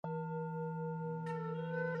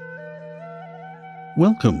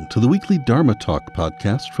Welcome to the weekly Dharma Talk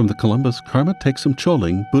podcast from the Columbus Karma Thegsum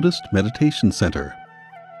Choling Buddhist Meditation Center.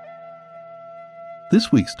 This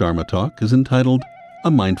week's Dharma Talk is entitled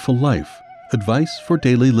A Mindful Life, Advice for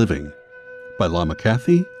Daily Living by Lama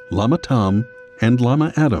Kathy, Lama Tom, and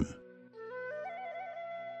Lama Adam.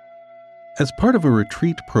 As part of a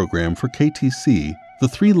retreat program for KTC, the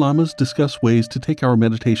three lamas discuss ways to take our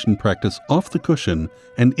meditation practice off the cushion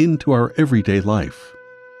and into our everyday life.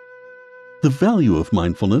 The value of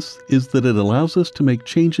mindfulness is that it allows us to make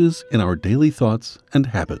changes in our daily thoughts and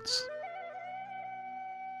habits.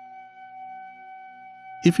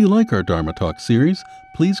 If you like our Dharma Talk series,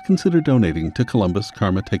 please consider donating to Columbus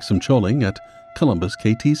Karma Thegsum Choling at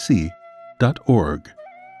columbusktc.org.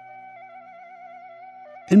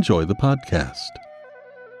 Enjoy the podcast.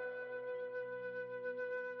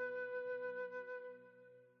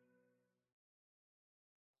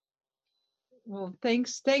 Well,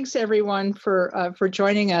 thanks everyone for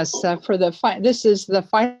joining us for this is the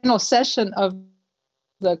final session of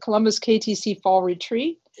the Columbus KTC Fall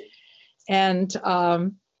Retreat, and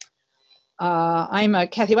I'm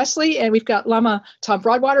Kathy Wesley, and we've got Lama Tom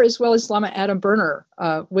Broadwater as well as Lama Adam Berner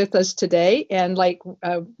with us today. And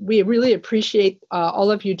we really appreciate all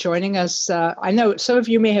of you joining us. I know some of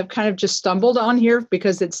you may have kind of just stumbled on here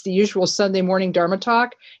because it's the usual Sunday morning Dharma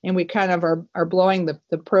talk, and we kind of are blowing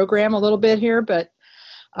the program a little bit here. But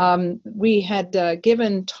we had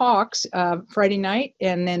given talks Friday night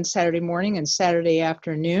and then Saturday morning and Saturday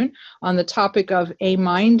afternoon on the topic of a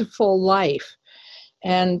mindful life.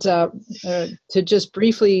 And to just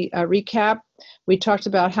briefly recap, we talked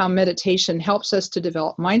about how meditation helps us to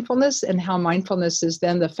develop mindfulness and how mindfulness is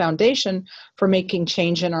then the foundation for making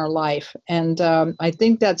change in our life. And I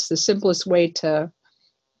think that's the simplest way to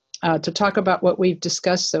talk about what we've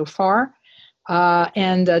discussed so far.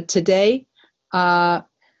 And today,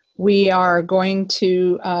 we are going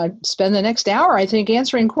to spend the next hour, I think,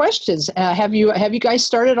 answering questions. Have you guys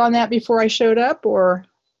started on that before I showed up, or?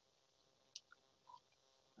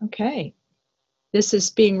 Okay. This is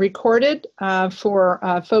being recorded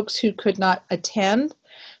for folks who could not attend.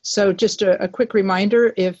 So just a quick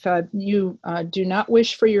reminder, if you do not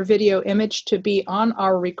wish for your video image to be on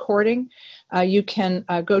our recording, you can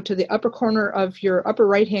go to the upper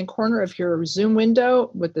right-hand corner of your Zoom window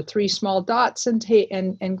with the three small dots and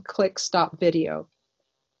click Stop Video.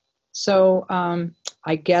 So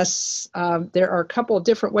I guess there are a couple of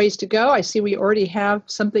different ways to go. I see we already have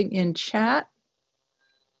something in chat.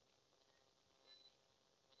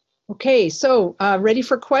 Okay, so ready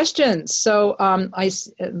for questions. So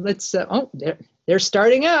they're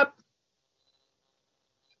starting up.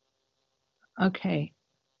 Okay.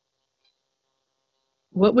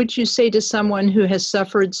 What would you say to someone who has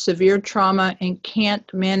suffered severe trauma and can't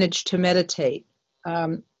manage to meditate?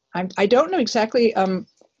 I don't know exactly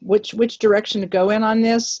which direction to go in on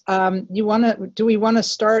this. Do we want to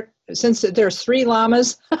start, since there's three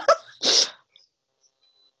lamas?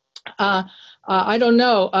 I don't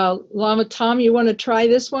know. Lama Tom, you want to try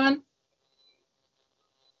this one?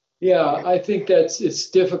 Yeah, I think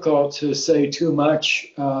it's difficult to say too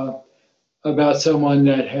much about someone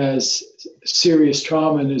that has serious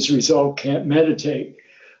trauma and as a result can't meditate.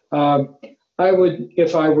 I would,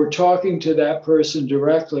 if I were talking to that person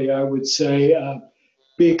directly, I would say,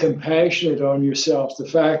 be compassionate on yourself. The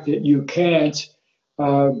fact that you can't,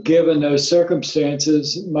 given those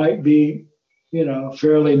circumstances, might be,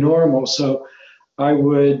 fairly normal. So I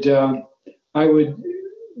would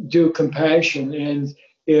do compassion, and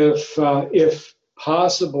if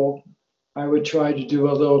possible, I would try to do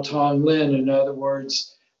a little Tonglen. In other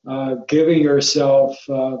words, giving yourself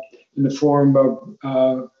in the form of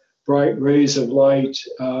bright rays of light,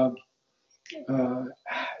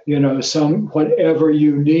 some whatever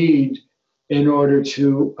you need in order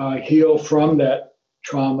to heal from that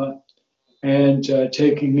trauma, and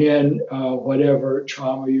taking in whatever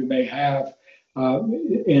trauma you may have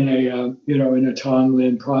in a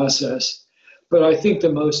Tonglen process. But I think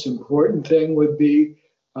the most important thing would be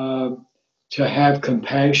to have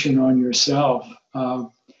compassion on yourself.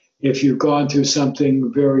 If you've gone through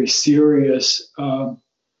something very serious,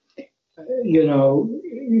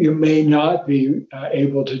 you may not be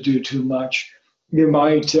able to do too much. You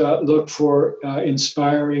might look for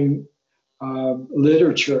inspiring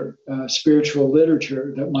literature, spiritual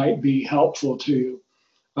literature that might be helpful to you.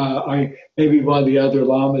 Maybe one of the other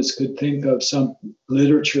lamas could think of some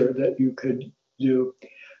literature that you could do.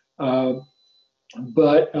 And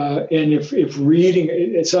if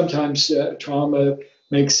reading, sometimes trauma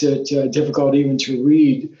makes it difficult even to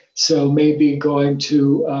read. So maybe going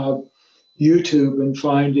to YouTube and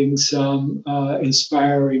finding some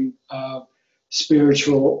inspiring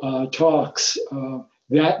spiritual talks,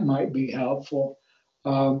 that might be helpful.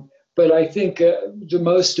 But I think the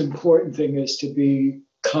most important thing is to be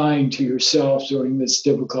kind to yourself during this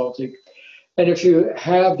difficulty. And if you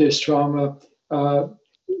have this trauma,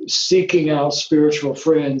 seeking out spiritual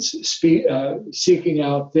friends, seeking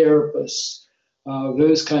out therapists,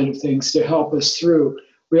 those kind of things to help us through.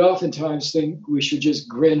 We oftentimes think we should just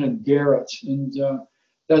grin and bear it, and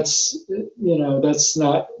that's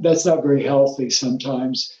not very healthy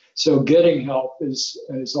sometimes. So getting help is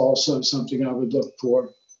also something I would look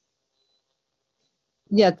for.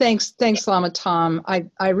 Yeah, thanks, Lama Tom.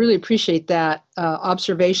 I really appreciate that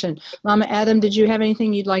observation. Lama Adam, did you have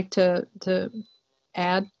anything you'd like to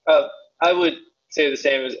add? I would say the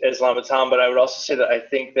same as Lama Tom, but I would also say that I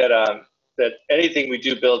think that that anything we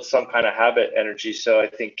do builds some kind of habit energy. So I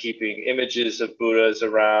think keeping images of Buddhas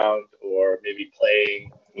around, or maybe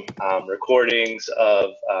playing recordings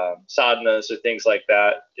of sadhanas or things like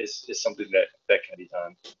that is something that can be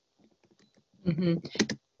done. Mm-hmm.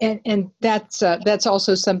 And that's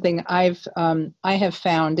also something I have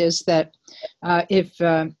found, is that if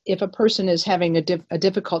a person is having a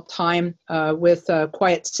difficult time with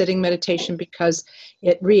quiet sitting meditation because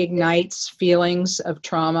it reignites feelings of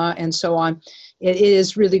trauma and so on, it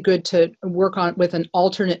is really good to work on with an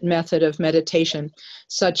alternate method of meditation,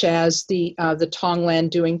 such as the Tonglen,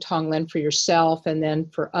 doing Tonglen for yourself, and then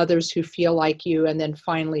for others who feel like you, and then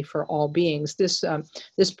finally for all beings. This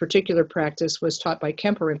particular practice was taught by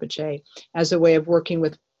Khenpo Rinpoche as a way of working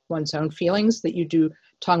with one's own feelings, that you do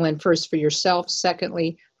Tonglen first for yourself,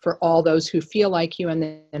 secondly for all those who feel like you, and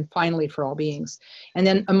then finally for all beings. And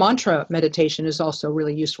then a mantra meditation is also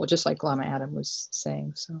really useful, just like Lama Adam was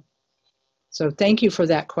saying. So thank you for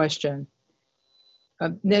that question.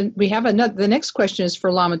 Then we have the next question is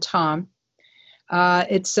for Lama Tom.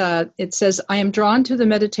 It says, I am drawn to the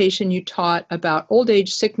meditation you taught about old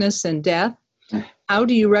age, sickness, and death. How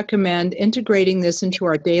do you recommend integrating this into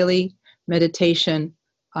our daily meditation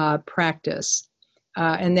practice?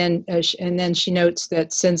 And then she notes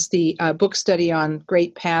that since the book study on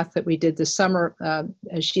Great Path that we did this summer,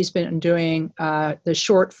 she's been doing the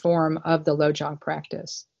short form of the Lojong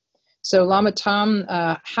practice. So Lama Tom,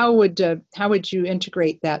 how would you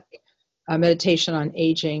integrate that meditation on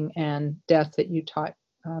aging and death that you taught?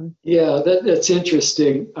 That's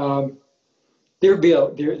interesting.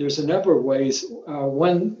 There's a number of ways.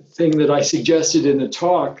 One thing that I suggested in the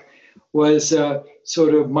talk was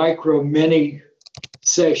sort of mini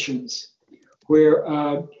sessions where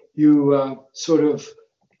you sort of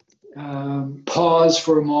pause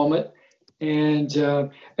for a moment.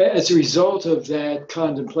 And as a result of that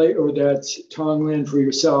contemplate, or that Tonglen for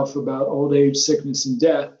yourself about old age, sickness, and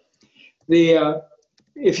death,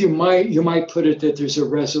 you might put it that there's a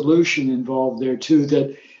resolution involved there too,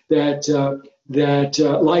 that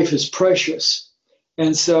life is precious,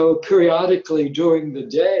 and so periodically during the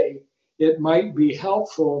day, it might be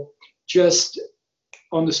helpful just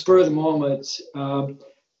on the spur of the moment,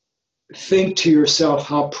 think to yourself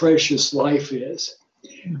how precious life is.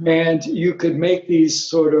 Mm-hmm. And you could make these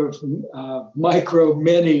sort of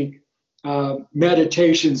mini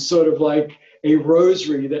meditations, sort of like a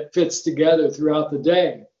rosary that fits together throughout the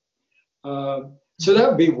day. So that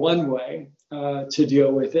would be one way to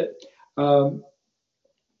deal with it.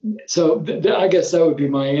 So I guess that would be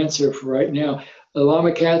my answer for right now.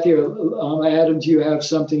 Lama Kathy or Lama Adam, do you have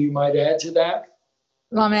something you might add to that?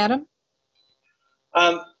 Lama Adam?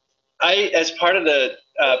 As part of the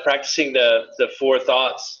practicing the 4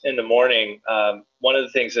 thoughts in the morning, one of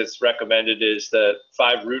the things that's recommended is the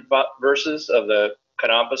 5 root verses of the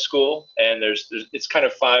Kadampa school, and it's kind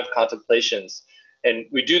of 5 contemplations, and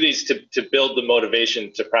we do these to build the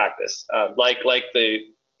motivation to practice. Like the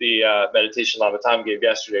meditation Lama Tom gave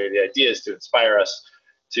yesterday, the idea is to inspire us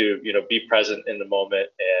to be present in the moment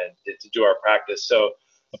and to do our practice. So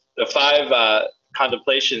the 5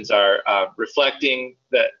 contemplations are reflecting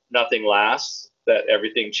that nothing lasts, that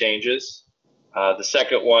everything changes. The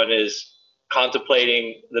second one is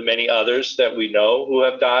contemplating the many others that we know who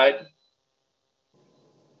have died.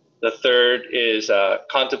 The third is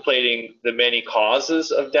contemplating the many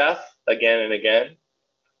causes of death again and again.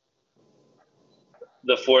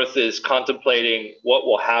 The fourth is contemplating what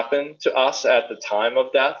will happen to us at the time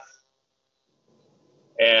of death.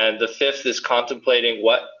 And the fifth is contemplating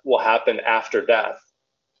what will happen after death.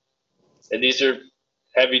 And these are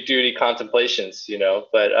heavy duty contemplations,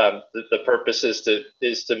 but the purpose is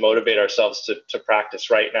to motivate ourselves to practice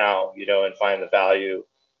right now, and find the value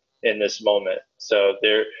in this moment. So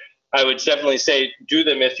I would definitely say do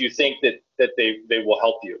them if you think that they will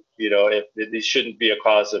help you, if these shouldn't be a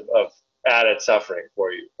cause of added suffering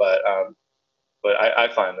for you. But but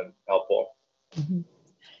I find them helpful. Mm-hmm.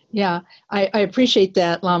 Yeah, I appreciate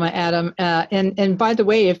that, Lama Adam. And by the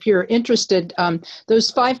way, if you're interested,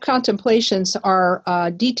 those 5 contemplations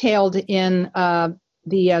are detailed in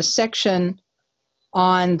the section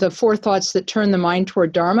on the 4 thoughts that turn the mind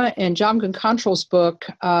toward Dharma, and Jamgon Kongtrul's book,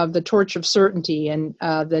 The Torch of Certainty, and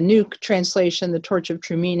the new translation, The Torch of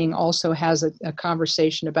True Meaning, also has a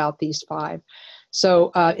conversation about these 5.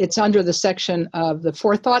 So it's under the section of the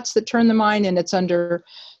 4 thoughts that turn the mind, and it's under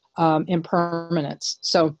impermanence.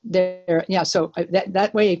 So there, yeah. So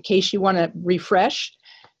that way, in case you want to refresh,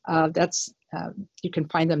 you can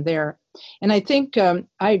find them there. And I think I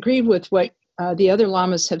agree with what the other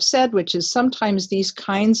lamas have said, which is sometimes these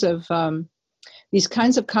kinds of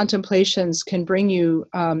contemplations can bring you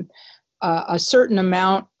a certain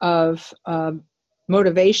amount of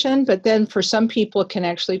motivation, but then for some people it can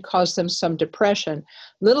actually cause them some depression.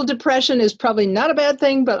 Little depression is probably not a bad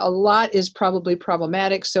thing, but a lot is probably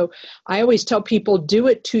problematic. So I always tell people, do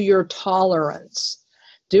it to your tolerance.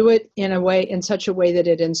 Do it in such a way that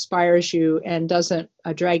it inspires you and doesn't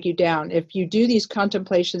drag you down. If you do these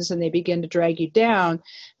contemplations and they begin to drag you down,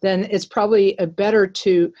 then it's probably better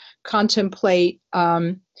to contemplate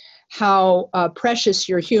how precious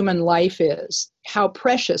your human life is,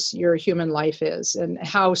 and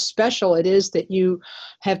how special it is that you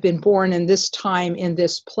have been born in this time, in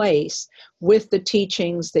this place, with the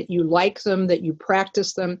teachings, that you like them, that you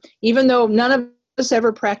practice them, even though none of us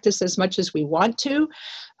ever practice as much as we want to.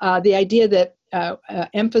 The idea that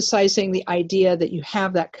emphasizing the idea that you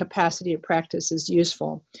have that capacity to practice is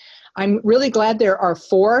useful. I'm really glad there are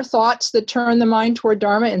 4 thoughts that turn the mind toward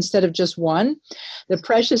Dharma instead of just 1. The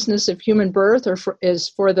preciousness of human birth is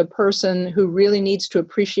for the person who really needs to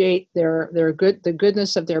appreciate the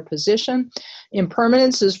goodness of their position.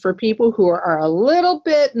 Impermanence is for people who are a little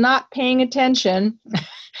bit not paying attention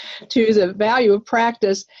to the value of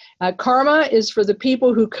practice. Karma is for the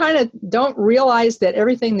people who kind of don't realize that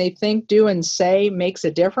everything they think, do, and say makes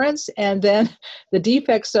a difference. And then the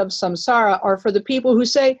defects of samsara are for the people who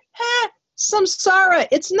say, samsara,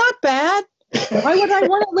 it's not bad. Why would I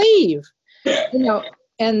want to leave?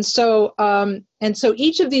 And so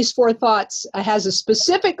each of these 4 thoughts has a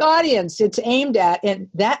specific audience it's aimed at, and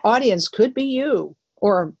that audience could be you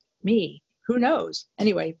or me. Who knows?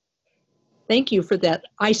 Anyway. Thank you for that.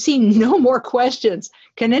 I see no more questions.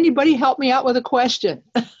 Can anybody help me out with a question?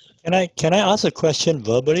 Can I ask a question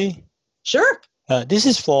verbally? Sure. This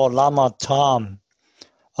is for Lama Tom.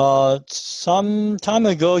 Some time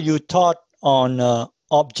ago, you taught on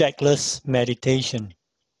objectless meditation.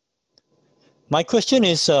 My question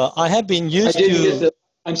is, I have been used to...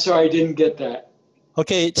 I'm sorry, I didn't get that.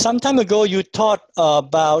 Okay, some time ago, you taught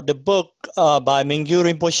about the book by Mingyur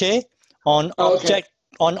Rinpoche on objectless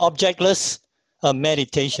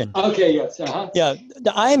meditation. Okay, yes. Uh-huh. Yeah,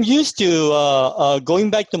 I am used to going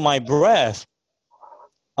back to my breath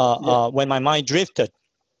when my mind drifted.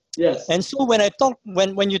 Yes. And so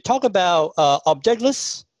when you talk about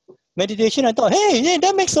objectless meditation, I thought, hey,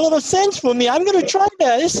 that makes a lot of sense for me. I'm going to try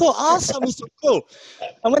that. It's so awesome. It's so cool.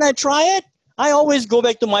 And when I try it, I always go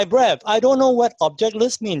back to my breath. I don't know what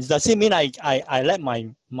objectless means. Does it mean I let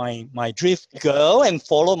my drift go and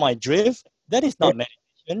follow my drift? That is not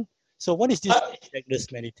meditation. So what is this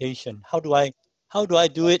objectless meditation? How do I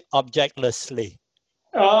do it objectlessly?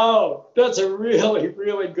 Oh, that's a really,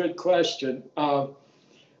 really good question. That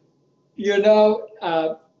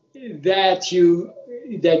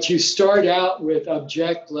you start out with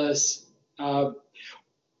objectless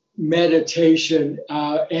meditation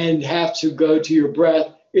and have to go to your breath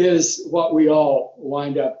is what we all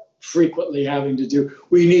wind up frequently having to do.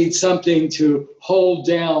 We need something to hold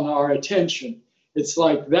down our attention. It's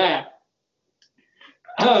like that.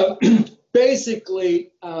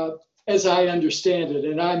 Basically, as I understand it,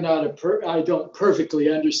 and I don't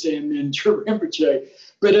perfectly understand Mingyur Rinpoche,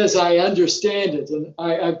 but as I understand it, and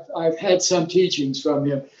I've had some teachings from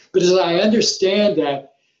him, but as I understand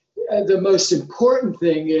that, the most important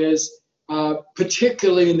thing is,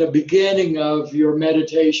 particularly in the beginning of your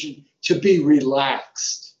meditation, to be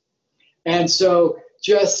relaxed. And so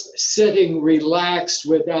just sitting relaxed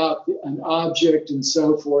without an object and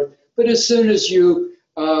so forth. But as soon as you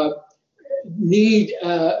need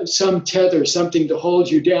some tether, something to hold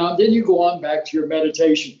you down, then you go on back to your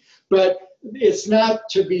meditation. But it's not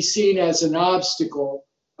to be seen as an obstacle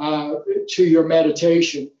to your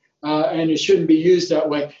meditation, and it shouldn't be used that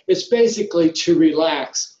way. It's basically to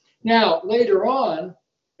relax. Now, later on,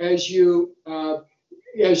 as your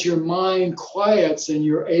mind quiets and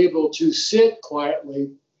you're able to sit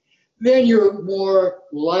quietly, then you're more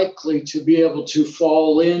likely to be able to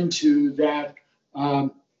fall into that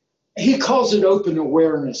he calls it open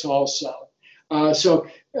awareness also.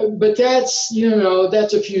 But that's,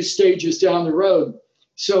 that's a few stages down the road.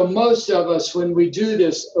 So most of us, when we do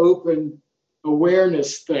this open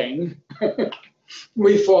awareness thing,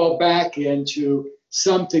 we fall back into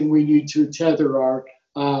something we need to tether our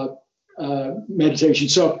meditation.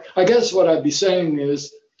 So I guess what I'd be saying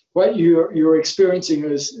is what you're experiencing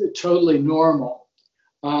is totally normal.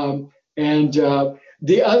 The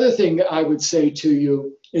other thing I would say to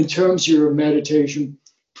you in terms of your meditation,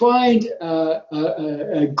 find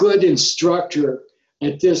a good instructor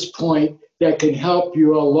at this point that can help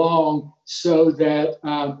you along so that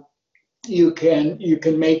you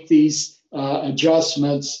can make these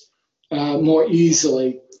adjustments more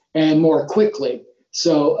easily and more quickly.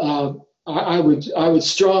 So I would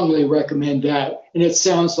strongly recommend that. And it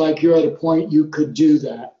sounds like you're at a point you could do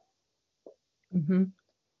that. Mm-hmm.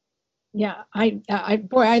 Yeah, I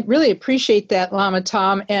really appreciate that, Lama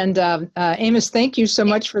Tom. And Amos, thank you so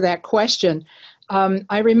much for that question.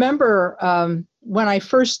 I remember when I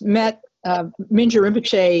first met Mingyur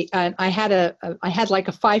Rinpoche, and I had like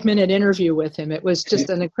a 5-minute interview with him. It was just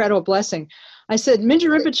an incredible blessing. I said,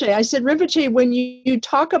 Mingyur Rinpoche, when you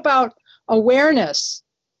talk about awareness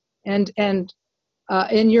and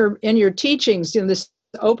in your teachings, this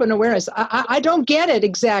open awareness, I don't get it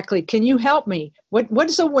exactly. Can you help me? What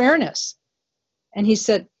is awareness? And he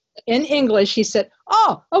said, in English, he said,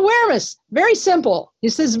 oh, awareness, very simple. He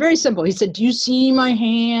says, very simple. He said, do you see my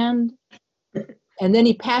hand? And then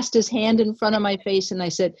he passed his hand in front of my face, and I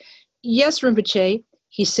said, yes, Rinpoche.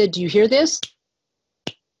 He said, do you hear this?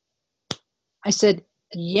 I said,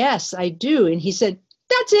 yes, I do. And he said,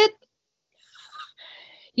 that's it.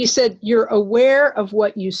 He said, you're aware of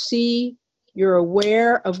what you see, you're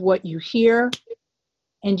aware of what you hear,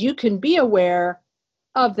 and you can be aware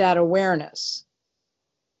of that awareness.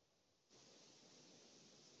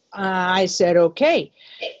 I said, okay,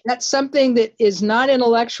 that's something that is not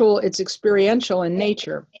intellectual, it's experiential in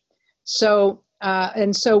nature. So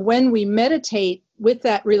when we meditate with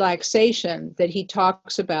that relaxation that he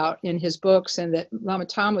talks about in his books and that Lama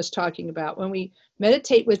Tom was talking about, when we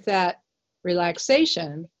meditate with that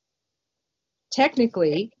relaxation,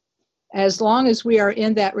 technically, as long as we are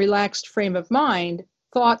in that relaxed frame of mind,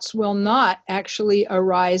 thoughts will not actually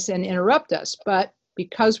arise and interrupt us. But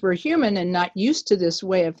because we're human and not used to this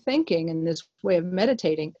way of thinking and this way of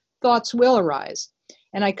meditating, thoughts will arise.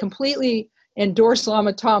 And I completely endorse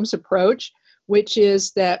Lama Tom's approach, which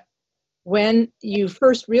is that when you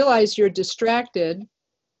first realize you're distracted,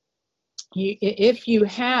 if you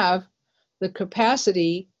have the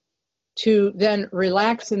capacity to then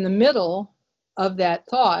relax in the middle of that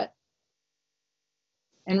thought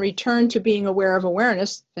and return to being aware of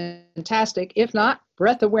awareness, fantastic. If not,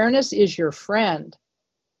 breath awareness is your friend.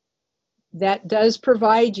 That does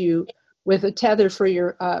provide you with a tether for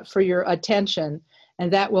your attention,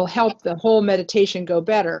 and that will help the whole meditation go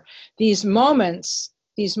better. These moments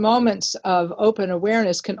of open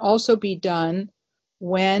awareness can also be done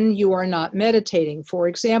when you are not meditating. For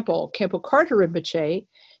example, Khenpo Karthar Rinpoche,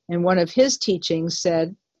 in one of his teachings,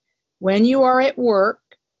 said, when you are at work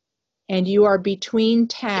and you are between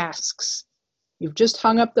tasks, you've just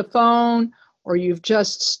hung up the phone or you've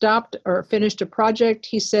just stopped or finished a project,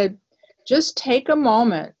 he said, just take a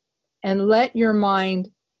moment and let your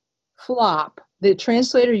mind flop. The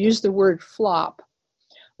translator used the word flop,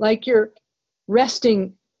 like you're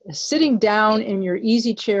resting, sitting down in your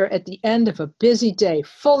easy chair at the end of a busy day,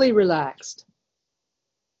 fully relaxed.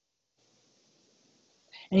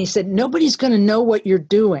 And he said, nobody's going to know what you're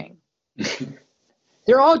doing.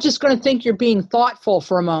 They're all just going to think you're being thoughtful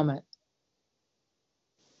for a moment.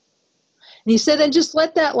 And he said, and just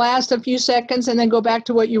let that last a few seconds and then go back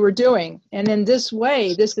to what you were doing. And in this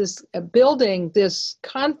way, this is building this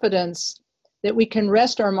confidence that we can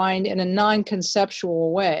rest our mind in a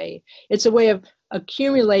non-conceptual way. It's a way of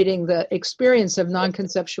accumulating the experience of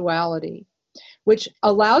non-conceptuality, which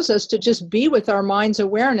allows us to just be with our mind's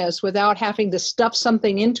awareness without having to stuff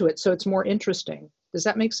something into it so it's more interesting. Does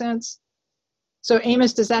that make sense? So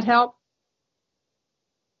Amos, does that help?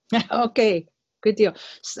 Okay, good deal.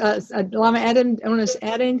 Lama Adam, want to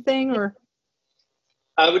add anything or?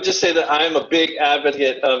 I would just say that I am a big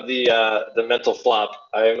advocate of the mental flop.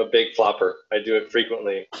 I am a big flopper. I do it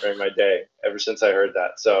frequently during my day ever since I heard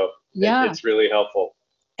that. So yeah, it's really helpful.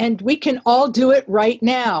 And we can all do it right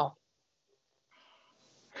now.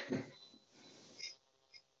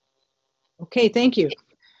 Okay, thank you.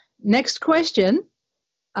 Next question.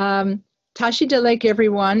 Tashi Delek,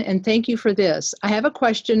 everyone, and thank you for this. I have a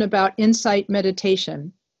question about insight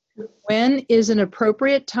meditation. When is an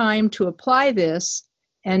appropriate time to apply this,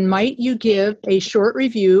 And might you give a short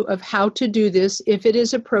review of how to do this, if it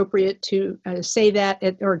is appropriate to say that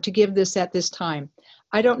or to give this at this time?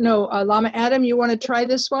 I don't know, Lama Adam, you want to try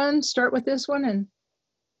this one? Start with this one and.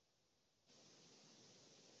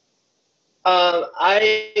 I'll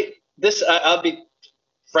be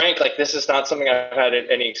frank, like this is not something I've had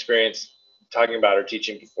any experience talking about or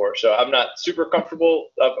teaching before. So I'm not super comfortable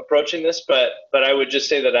of approaching this, but I would just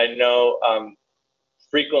say that I know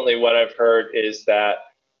frequently what I've heard is that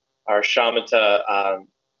our shamatha,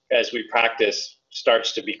 as we practice,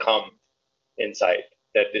 starts to become insight.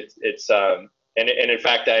 That it's and in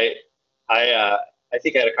fact, I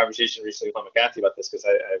think I had a conversation recently with Lama Kathy about this because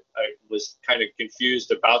I was kind of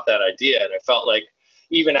confused about that idea, and I felt like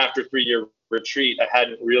even after 3-year retreat, I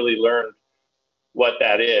hadn't really learned what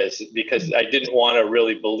that is because I didn't want to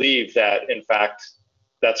really believe that in fact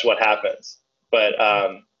that's what happens. But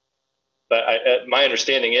my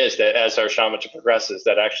understanding is that as our shamatha progresses,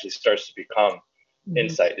 that actually starts to become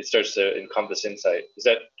insight. It starts to encompass insight. Is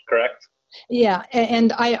that correct? Yeah,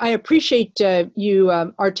 and I appreciate you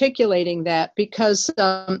articulating that because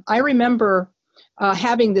I remember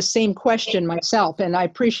having the same question myself, and I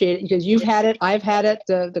appreciate it because you've had it, I've had it,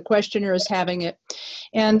 the questioner is having it.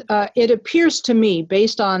 And it appears to me,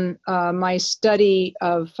 based on my study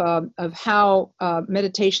of how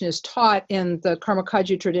meditation is taught in the Karma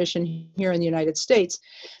Kagyu tradition here in the United States,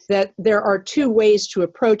 that there are two ways to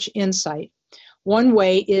approach insight. One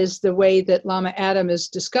way is the way that Lama Adam is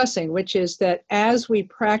discussing, which is that as we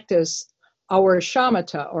practice our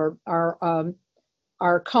shamatha, or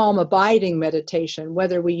our calm abiding meditation,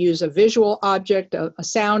 whether we use a visual object, a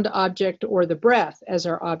sound object, or the breath as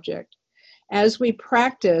our object, as we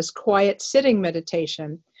practice quiet sitting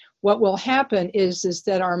meditation, what will happen is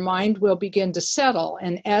that our mind will begin to settle.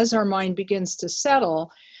 And as our mind begins to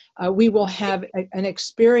settle, we will have an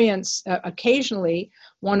experience, occasionally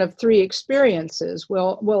one of three experiences.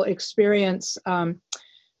 We'll experience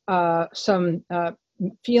some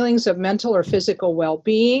feelings of mental or physical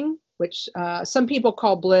well-being, which some people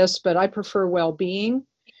call bliss, but I prefer well-being.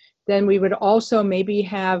 Then we would also maybe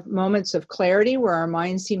have moments of clarity where our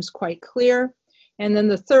mind seems quite clear. And then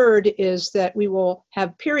the third is that we will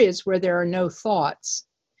have periods where there are no thoughts.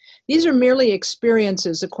 These are merely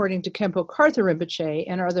experiences, according to Khenpo Karthar Rinpoche,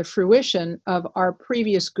 and are the fruition of our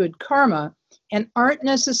previous good karma, and aren't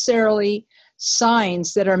necessarily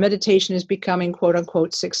signs that our meditation is becoming quote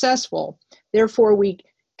unquote successful. Therefore, we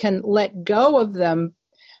can let go of them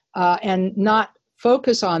and not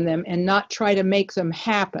focus on them and not try to make them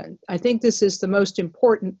happen. I think this is the most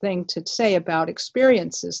important thing to say about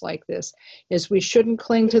experiences like this, is we shouldn't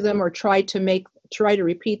cling to them or try to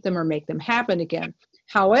repeat them or make them happen again.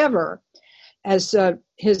 However, as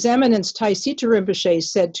His Eminence Taisita Rinpoche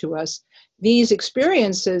said to us, these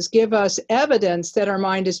experiences give us evidence that our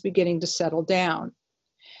mind is beginning to settle down.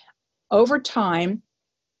 Over time,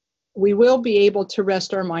 we will be able to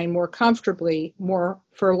rest our mind more comfortably, more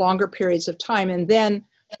for longer periods of time, and then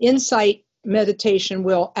insight meditation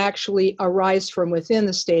will actually arise from within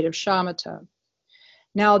the state of shamatha.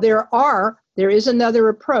 Now, there is another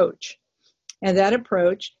approach, and that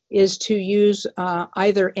approach is to use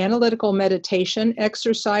either analytical meditation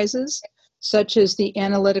exercises, such as the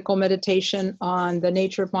analytical meditation on the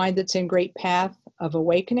nature of mind that's in Great Path of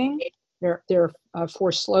Awakening. There are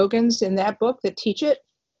 4 slogans in that book that teach it.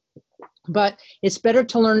 But it's better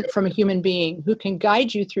to learn it from a human being who can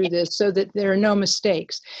guide you through this so that there are no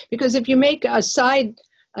mistakes. Because if you make a side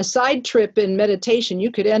trip in meditation,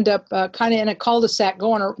 you could end up kind of in a cul-de-sac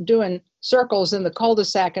doing circles in the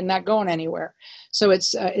cul-de-sac and not going anywhere. So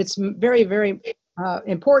it's very, very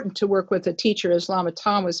important to work with a teacher, as Lama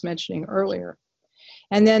Tom was mentioning earlier.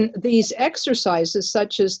 And then these exercises,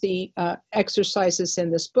 such as the exercises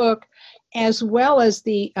in this book, as well as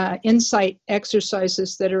the insight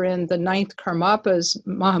exercises that are in the 9th Karmapa's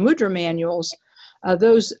Mahamudra manuals,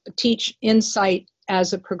 those teach insight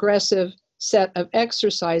as a progressive set of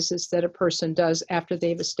exercises that a person does after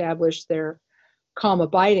they've established their calm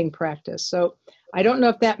abiding practice. So I don't know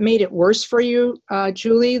if that made it worse for you,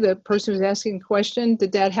 Julie, the person who's asking the question.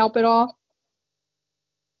 Did that help at all?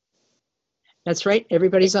 That's right.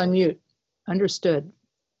 Everybody's on mute. Understood.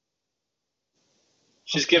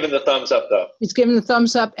 She's given the thumbs up, though. She's given the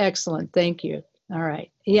thumbs up. Excellent. Thank you. All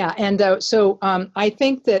right. Yeah. And so I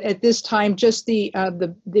think that at this time, just the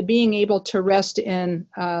being able to rest in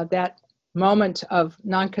that moment of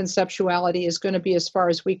non-conceptuality is going to be as far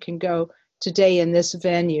as we can go today in this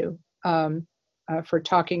venue for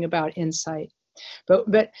talking about insight.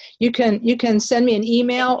 But you can send me an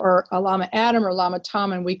email, or a Lama Adam or Lama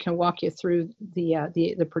Tom, and we can walk you through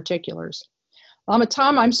the particulars. Lama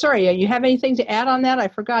Tom, I'm sorry, you have anything to add on that? I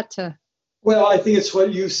forgot to. Well, I think it's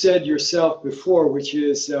what you said yourself before, which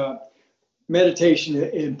is meditation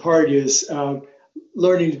in part is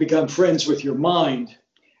learning to become friends with your mind.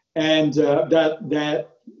 And that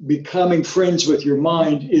becoming friends with your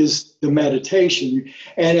mind is the meditation.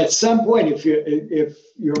 And at some point, if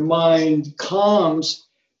your mind calms,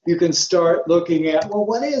 you can start looking at, well,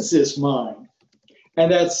 what is this mind?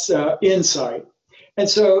 And that's insight. And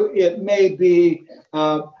so it may be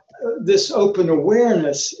this open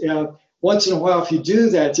awareness. Once in a while, if you do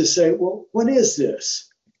that, to say, well, what is this?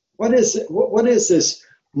 What is it? What is this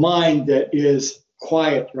mind that is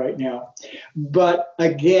quiet right now? But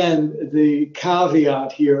again, the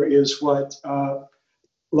caveat here is what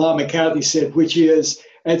Lama Kathy said, which is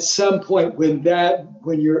at some point when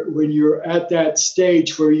you're at that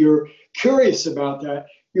stage where you're curious about that,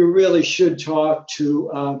 you really should talk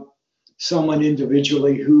to someone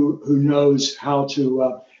individually who knows how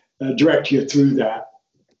to direct you through that.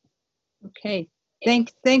 Okay,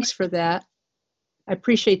 thanks for that. I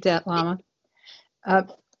appreciate that, Lama.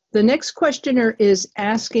 The next questioner is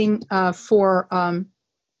asking for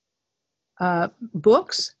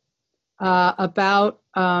books about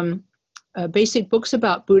basic books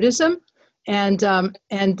about Buddhism, and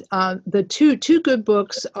the two good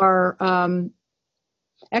books are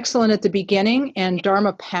Excellent at the Beginning and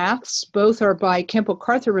Dharma Paths. Both are by Khenpo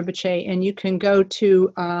Karthar Rinpoche, and you can go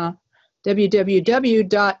to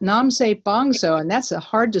www.namse and that's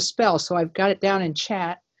hard to spell, so I've got it down in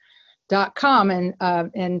chat.com,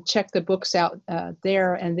 and check the books out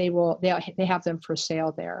there, and they have them for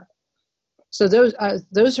sale there. So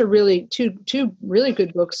those are really two really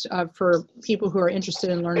good books for people who are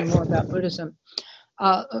interested in learning more about Buddhism.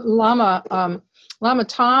 Lama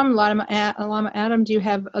Tom, Lama Adam, do you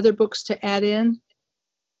have other books to add in?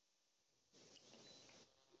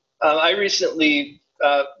 I recently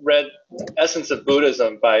read Essence of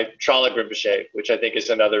Buddhism by Tralek Rinpoche, which I think is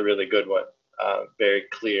another really good one. Very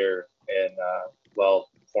clear and well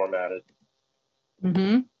formatted.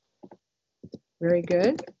 Mm-hmm. Very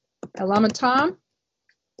good. Lama Tom?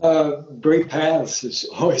 Great Paths is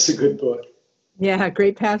always a good book. Yeah,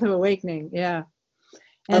 Great Path of Awakening. Yeah.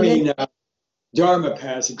 And Dharma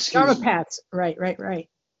Paths, Dharma Paths, right.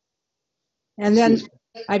 And then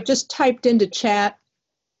I've just typed into chat.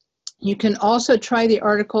 You can also try the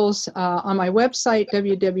articles on my website,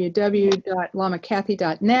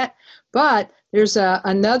 www.lamakathy.net, but there's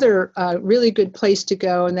another really good place to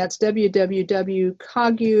go, and that's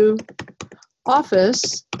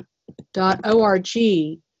www.kagyuoffice.org.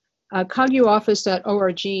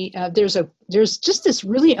 Kagyuoffice.org. There's just this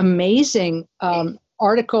really amazing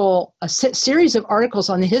article, a series of articles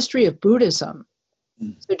on the history of Buddhism.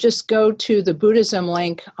 So just go to the Buddhism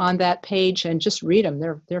link on that page and just read them.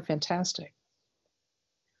 They're fantastic.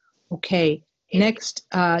 Okay, next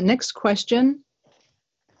question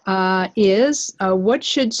is what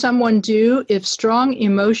should someone do if strong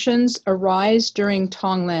emotions arise during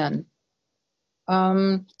Tonglen?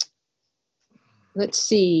 Let's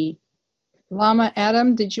see. Lama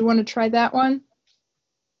Adam, did you want to try that one?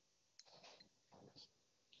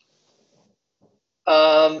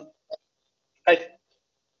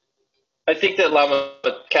 I think that Lama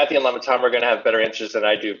Kathy and Lama Tom are going to have better answers than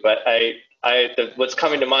I do, but what's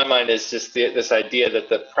coming to my mind is just this idea that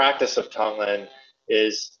the practice of Tonglen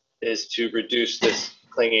is to reduce this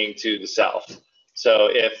clinging to the self. So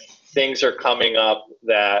if things are coming up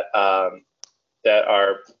that that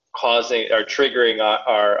are triggering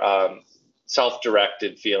our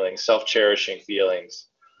self-directed feelings, self-cherishing feelings,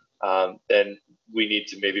 then we need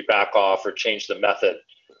to maybe back off or change the method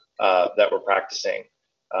that we're practicing.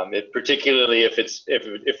 Particularly if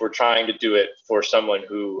we're trying to do it for someone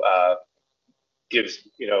who gives,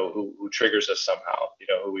 who triggers us somehow,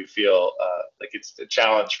 who we feel like it's a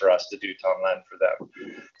challenge for us to do Tonglen for them.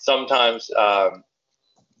 Sometimes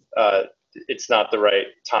it's not the right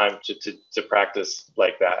time to practice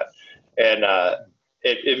like that, and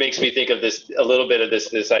it makes me think of a little bit of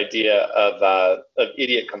this idea of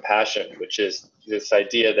idiot compassion, which is this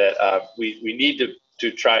idea that we need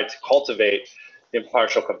to try to cultivate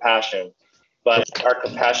impartial compassion, but our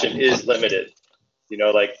compassion is limited.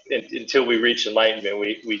 Until we reach enlightenment,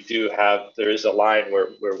 there is a line where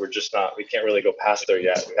we're just not, we can't really go past there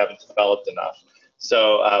yet. We haven't developed enough.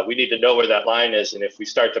 So we need to know where that line is, and if we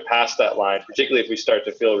start to pass that line, particularly if we start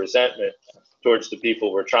to feel resentment towards the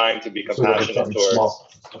people we're trying to be compassionate towards,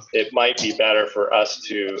 it might be better for us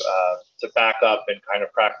to back up and kind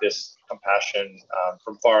of practice compassion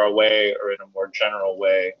from far away or in a more general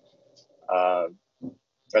way.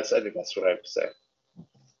 I think that's what I have to say.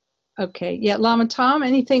 Okay. Yeah, Lama Tom,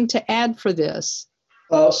 anything to add for this?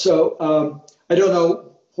 I don't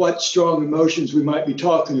know what strong emotions we might be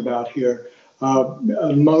talking about here.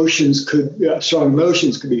 Strong emotions could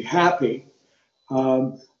be happy.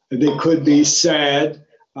 They could be sad.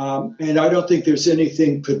 And I don't think there's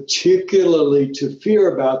anything particularly to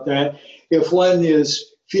fear about that. If one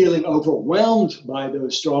is feeling overwhelmed by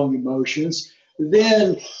those strong emotions,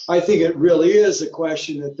 then I think it really is a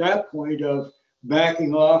question at that point of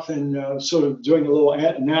backing off and sort of doing a little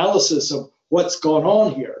analysis of what's going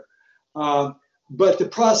on here. But the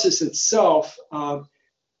process itself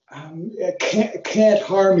can't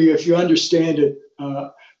harm you if you understand it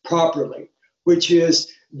properly, which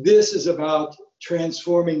is this is about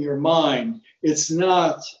transforming your mind. It's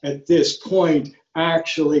not at this point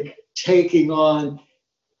actually taking on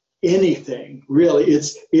anything really.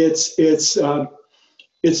 It's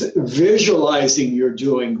visualizing you're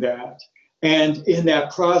doing that, and in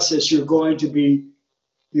that process you're going to be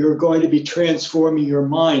transforming your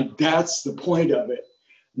mind. That's the point of it,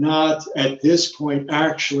 not at this point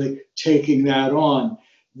actually taking that on.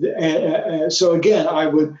 So again, I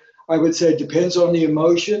would say it depends on the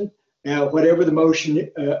emotion. Whatever the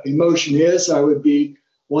emotion is, I would be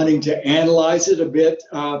wanting to analyze it a bit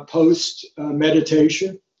post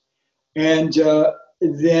meditation, and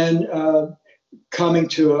then coming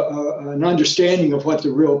to an understanding of what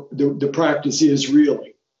the practice is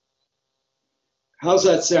really. How's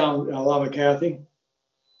that sound, Lama Kathy?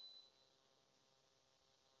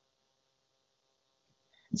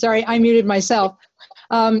 Sorry, I muted myself.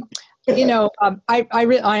 I know.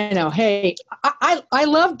 Hey, I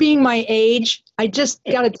love being my age. I just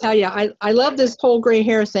got to tell you, I love this whole gray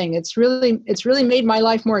hair thing. It's really made my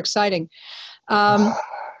life more exciting.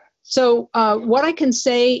 So what I can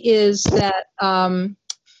say is that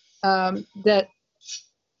that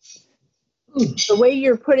the way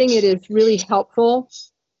you're putting it is really helpful,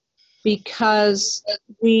 because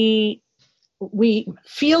we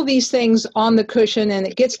feel these things on the cushion and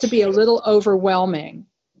it gets to be a little overwhelming.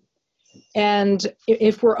 And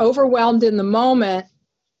if we're overwhelmed in the moment,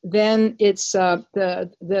 then it's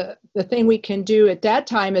the thing we can do at that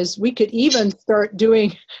time is we could even start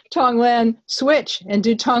doing Tonglen switch and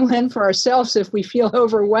do Tonglen for ourselves if we feel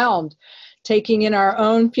overwhelmed, taking in our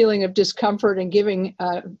own feeling of discomfort and giving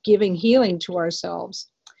healing to ourselves.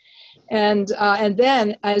 And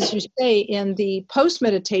then, as you say, in the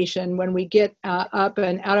post-meditation, when we get up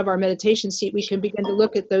and out of our meditation seat, we can begin to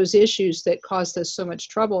look at those issues that caused us so much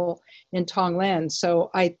trouble in Tonglen. So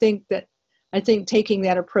I think taking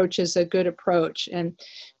that approach is a good approach, and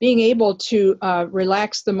being able to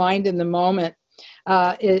relax the mind in the moment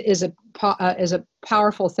is a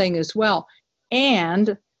powerful thing as well.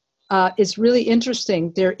 And it's really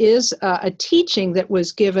interesting. There is a teaching that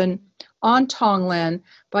was given on Tonglen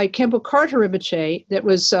by Khenpo Karthar Rinpoche that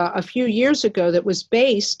was a few years ago, that was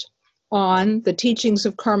based on the teachings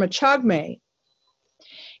of Karma Chagme.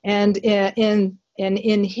 And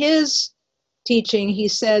in his teaching, he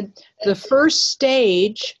said the first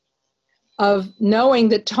stage of knowing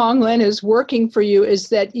that Tonglen is working for you is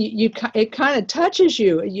that it kind of touches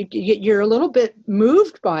you. You're a little bit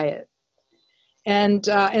moved by it.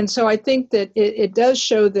 And so I think that it does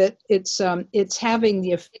show that it's having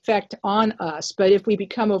the effect on us. But if we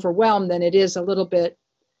become overwhelmed, then it is a little bit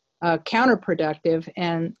counterproductive,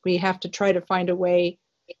 and we have to try to find a way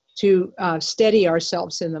to steady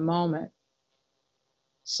ourselves in the moment.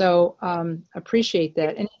 So appreciate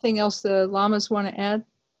that. Anything else the lamas want to add?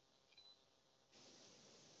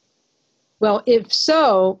 Well, if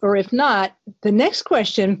so, or if not, the next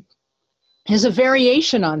question is a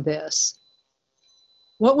variation on this.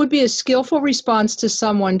 What would be a skillful response to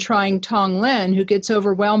someone trying Tonglen who gets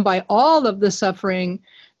overwhelmed by all of the suffering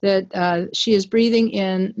that she is breathing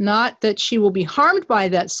in? Not that she will be harmed by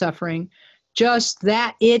that suffering, just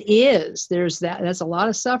that it is. That's a lot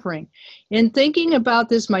of suffering. In thinking about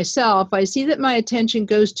this myself, I see that my attention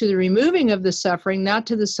goes to the removing of the suffering, not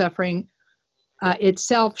to the suffering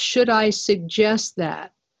itself. Should I suggest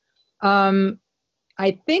that?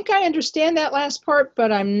 I think I understand that last part,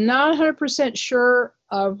 but I'm not 100% sure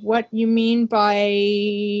of what you mean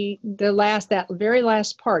by that very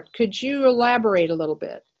last part. Could you elaborate a little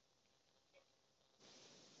bit?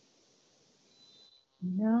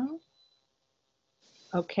 No?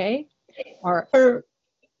 Okay.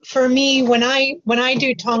 For me, when I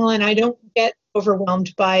do Tonglen, I don't get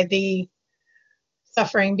overwhelmed by the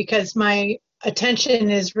suffering, because my attention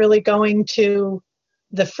is really going to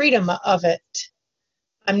the freedom of it.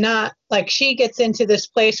 I'm not like, she gets into this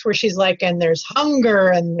place where she's like, and there's hunger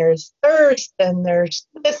and there's thirst and there's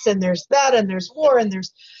this and there's that and there's war and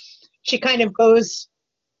she kind of goes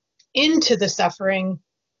into the suffering.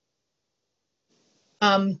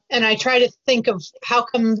 And I try to think of how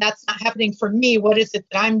come that's not happening for me? What is it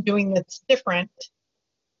that I'm doing that's different?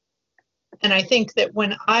 And I think that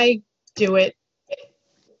when I do it,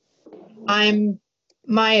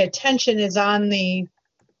 my attention is on the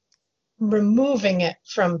removing it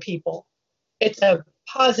from people. It's a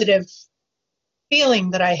positive feeling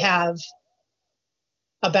that I have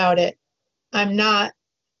about it. I'm not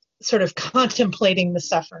sort of contemplating the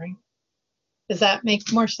suffering. Does that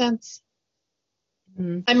make more sense?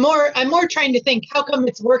 Mm-hmm. I'm more trying to think, how come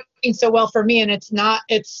it's working so well for me and it's not,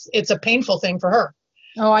 it's a painful thing for her.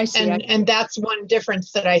 Oh, I see. And that's one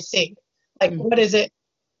difference that I see. Like, what is it?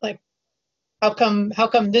 Like, how come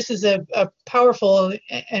this is a powerful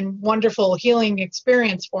and wonderful healing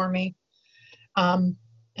experience for me? And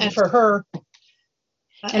for her,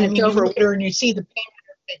 and it's over her and you see the pain in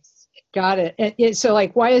her face. Got it. So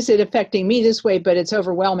like, why is it affecting me this way, but it's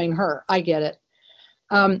overwhelming her? I get it.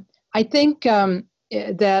 I think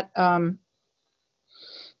that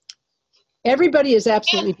everybody is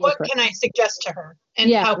absolutely different. What can I suggest to her?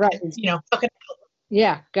 And how can, how can I help her?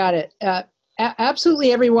 Yeah, got it.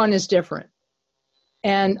 Absolutely everyone is different.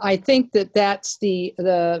 And I think that that's the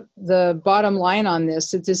bottom line on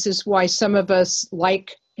this. That this is why some of us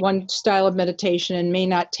like one style of meditation and may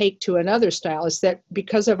not take to another style, is that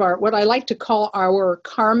because of our, what I like to call our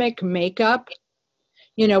karmic makeup.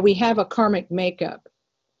 We have a karmic makeup.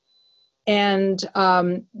 And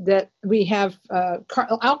that we have,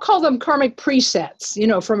 I'll call them karmic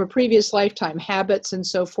presets, from a previous lifetime, habits and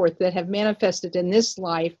so forth that have manifested in this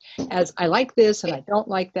life as I like this and I don't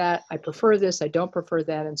like that, I prefer this, I don't prefer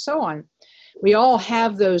that, and so on. We all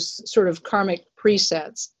have those sort of karmic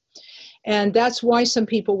presets. And that's why some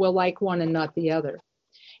people will like one and not the other.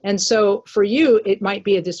 And so for you, it might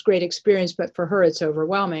be this great experience, but for her, it's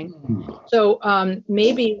overwhelming. So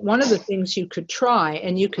maybe one of the things you could try,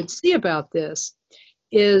 and you could see about this,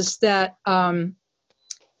 is that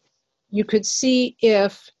you could see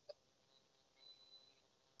if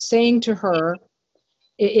saying to her,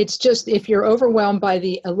 it's just, if you're overwhelmed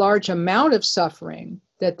by a large amount of suffering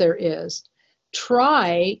that there is,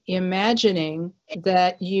 try imagining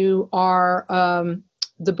that you are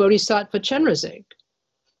the Bodhisattva Chenrezig.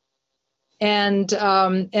 And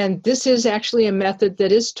this is actually a method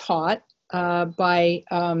that is taught by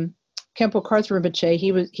Khenpo Karthar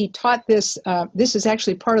Rinpoche. He taught this. This is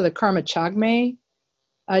actually part of the Karma Chagme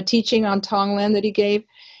teaching on Tonglen that he gave,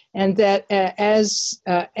 and that as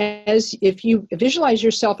if you visualize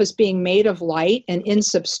yourself as being made of light and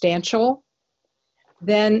insubstantial,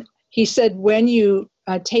 then he said when you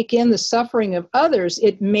take in the suffering of others,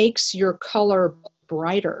 it makes your color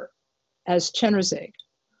brighter as Chenrezig.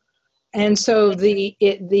 And so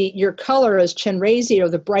your color as Chenrezi, or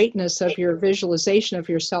the brightness of your visualization of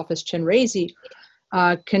yourself as Chenrezi,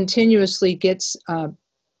 continuously gets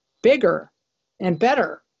bigger and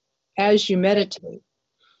better as you meditate.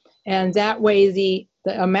 And that way the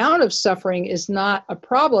amount of suffering is not a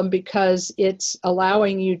problem, because it's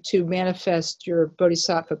allowing you to manifest your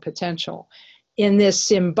bodhisattva potential in this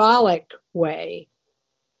symbolic way.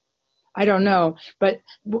 I don't know, but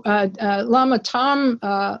Lama Tom,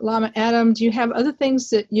 Lama Adam, do you have other things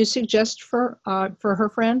that you suggest for her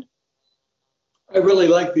friend? I really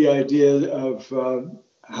like the idea of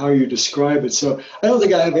how you describe it. So I don't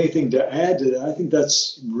think I have anything to add to that. I think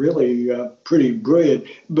that's really pretty brilliant.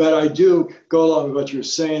 But I do go along with what you're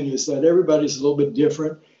saying, is that everybody's a little bit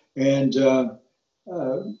different, and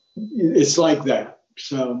it's like that.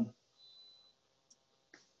 So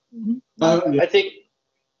I think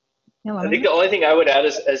the only thing I would add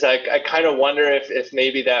is I kind of wonder if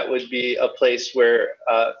maybe that would be a place where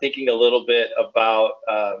thinking a little bit about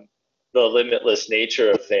the limitless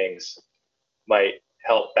nature of things might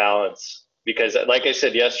help balance. Because like I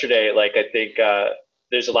said yesterday, like I think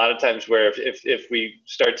there's a lot of times where if we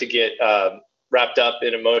start to get wrapped up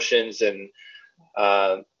in emotions and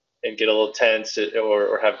get a little tense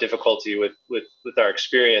or have difficulty with our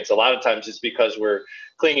experience, a lot of times it's because we're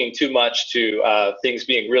clinging too much to things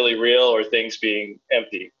being really real or things being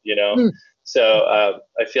empty, So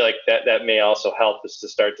I feel like that may also help us to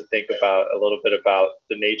start to think about a little bit about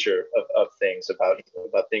the nature of things, about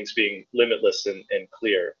things being limitless and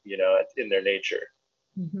clear, in their nature.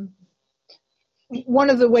 Mm-hmm.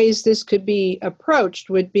 One of the ways this could be approached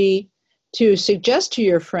would be to suggest to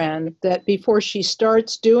your friend that before she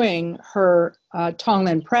starts doing her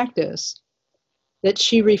Tonglen practice, that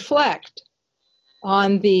she reflect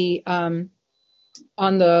on the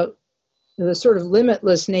sort of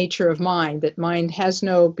limitless nature of mind, that mind has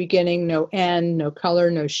no beginning, no end, no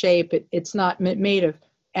color, no shape. It's not made of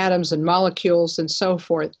atoms and molecules and so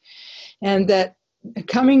forth. and that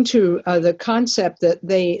coming to the concept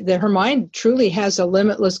that her mind truly has a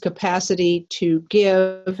limitless capacity to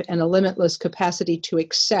give and a limitless capacity to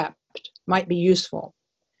accept might be useful.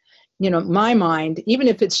 My mind, even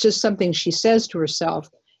if it's just something she says to herself,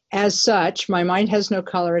 as such, my mind has no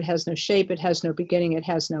color, it has no shape, it has no beginning, it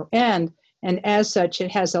has no end, and as such,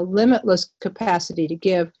 it has a limitless capacity to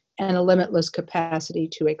give and a limitless capacity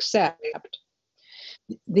to accept.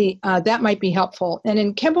 That might be helpful. And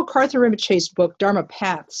in Khenpo Karthar Rinpoche's book, Dharma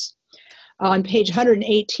Paths, on page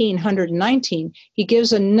 118, 119, he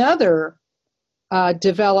gives another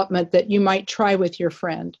development that you might try with your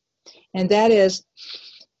friend. And that is,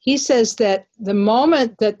 he says that the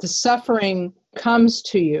moment that the suffering comes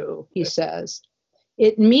to you, he says,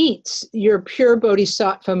 it meets your pure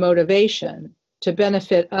bodhisattva motivation to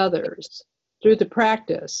benefit others through the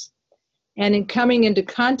practice. And in coming into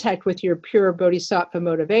contact with your pure bodhisattva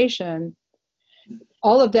motivation,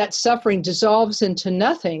 all of that suffering dissolves into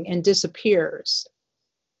nothing and disappears.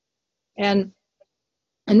 And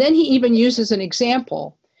then he even uses an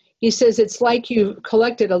example. He says it's like you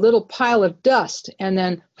collected a little pile of dust and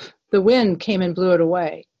then the wind came and blew it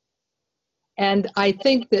away. And I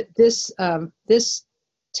think that this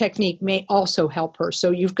technique may also help her.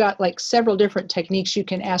 So you've got like several different techniques you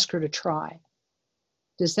can ask her to try.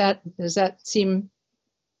 Does that seem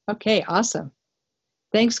okay? Awesome.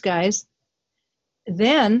 Thanks, guys.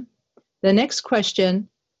 Then the next question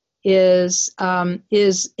is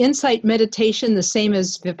insight meditation the same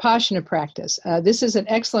as Vipassana practice? This is an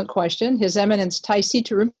excellent question. His Eminence Tai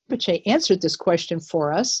Sita Rinpoche answered this question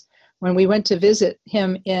for us when we went to visit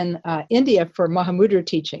him in India for Mahamudra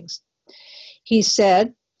teachings. He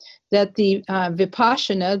said that the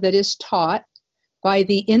Vipassana that is taught by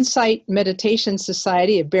the Insight Meditation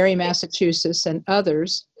Society of Barre, Massachusetts, and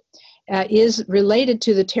others is related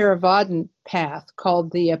to the Theravadan path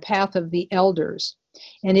called the Path of the Elders.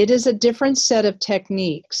 And it is a different set of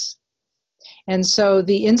techniques. And so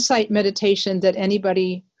the insight meditation that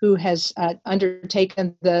anybody who has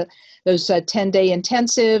undertaken those 10-day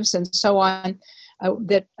intensives and so on,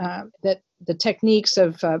 that the techniques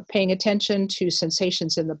of paying attention to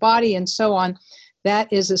sensations in the body and so on,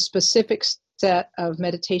 that is a specific set of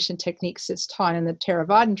meditation techniques that's taught in the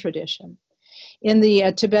Theravadan tradition. In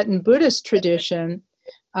the Tibetan Buddhist tradition,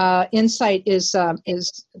 insight is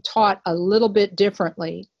taught a little bit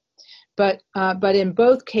differently, but in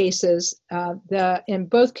both cases, the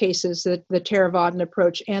Theravadan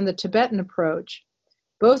approach and the Tibetan approach,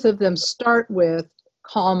 both of them start with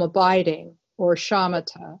calm abiding or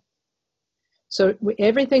shamatha. So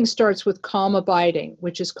everything starts with calm abiding,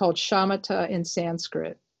 which is called shamatha in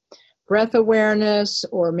Sanskrit. Breath awareness,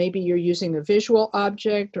 or maybe you're using a visual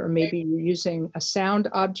object, or maybe you're using a sound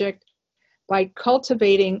object. By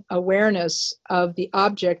cultivating awareness of the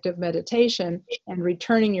object of meditation and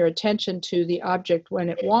returning your attention to the object when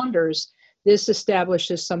it wanders, this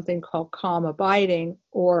establishes something called calm abiding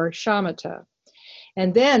or shamatha.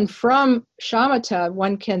 And then from shamatha,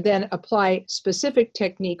 one can then apply specific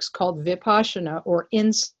techniques called vipassana or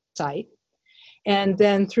insight. And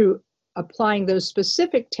then through applying those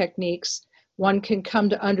specific techniques, one can come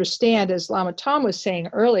to understand, as Lama Tom was saying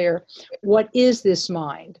earlier, what is this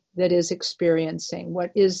mind that is experiencing?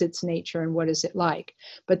 What is its nature and what is it like?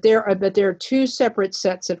 But there are two separate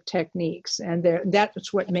sets of techniques, and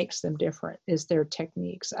that's what makes them different, is their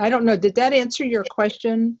techniques. I don't know, did that answer your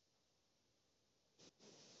question?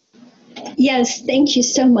 Yes, thank you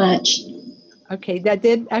so much. Okay, that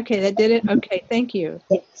did it. Okay, thank you.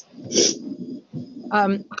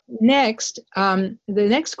 Next, the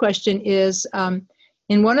next question is,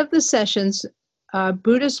 in one of the sessions,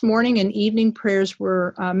 Buddhist morning and evening prayers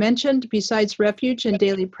were mentioned. Besides refuge and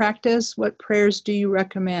daily practice, what prayers do you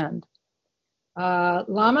recommend?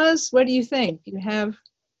 Lamas, what do you think? You have?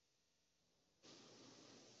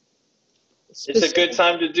 It's a good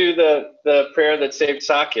time to do the prayer that saved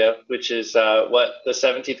Sakya, which is what the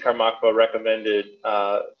 17th Karmapa recommended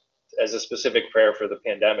as a specific prayer for the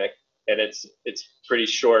pandemic. And it's pretty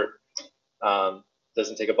short,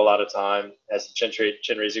 doesn't take up a lot of time, has the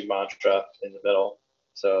Chenrezig mantra in the middle.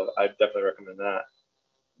 So I definitely recommend that.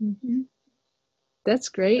 Mm-hmm. That's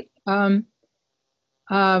great. Lama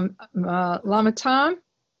Tom?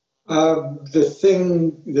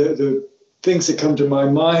 The things that come to my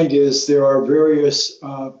mind is there are various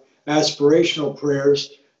aspirational prayers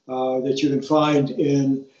that you can find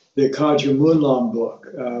in the Kagyu Munlam book,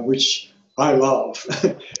 which I love.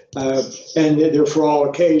 And they're for all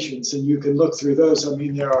occasions, and you can look through those. I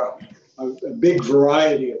mean, there are a big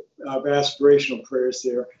variety of aspirational prayers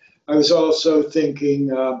there. I was also thinking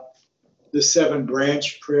the 7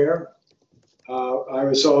 branch prayer, I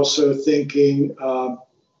was also thinking,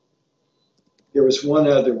 there was one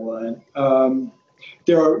other one.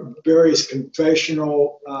 There are various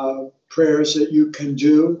confessional prayers that you can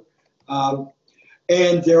do.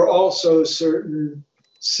 And there are also certain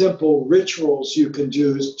simple rituals you can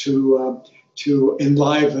do to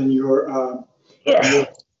enliven your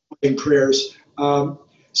prayers.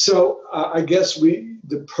 So I guess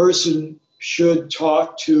the person should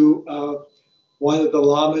talk to one of the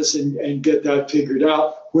lamas and get that figured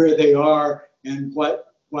out, where they are and what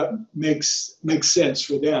makes sense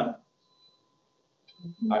for them.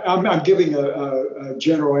 I'm giving a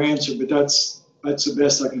general answer, but that's the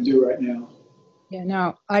best I can do right now. Yeah,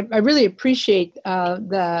 no, I really appreciate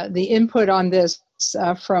the input on this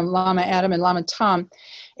from Lama Adam and Lama Tom.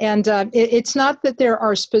 And it's not that there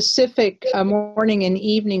are specific morning and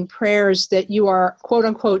evening prayers that you are, quote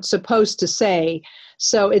unquote, supposed to say.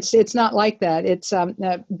 So it's not like that. It's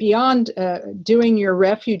beyond doing your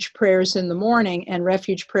refuge prayers in the morning and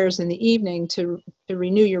refuge prayers in the evening to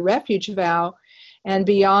renew your refuge vow, and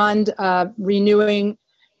beyond renewing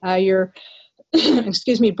your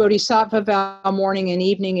Bodhisattva vow morning and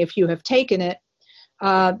evening if you have taken it.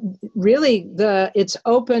 Really, it's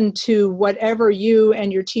open to whatever you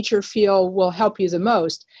and your teacher feel will help you the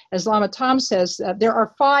most. As Lama Tom says, there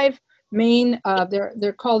are 5 main,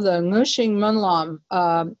 they're called the Ngushing Munlam,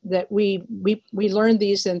 that we learned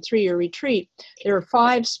these in 3-year retreat. There are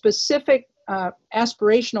 5 specific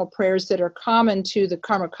aspirational prayers that are common to the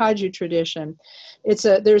Karma Kagyu tradition.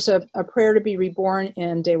 There's a prayer to be reborn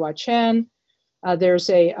in Dewa Chen. There's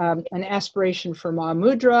an aspiration for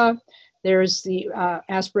Mahamudra. There's the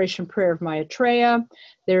aspiration prayer of Maitreya.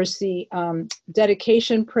 There's the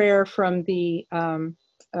dedication prayer from the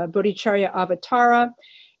Bodhicharya Avatara.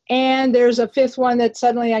 And there's a 5th one that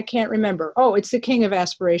suddenly I can't remember. Oh, it's the King of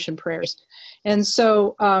Aspiration prayers. And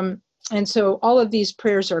so all of these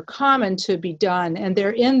prayers are common to be done. And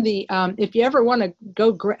they're in the, if you ever want to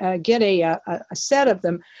go get a set of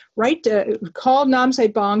them, call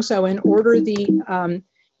Namse Bongso and order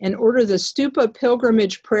the Stupa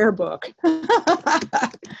Pilgrimage Prayer Book.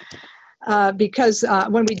 Because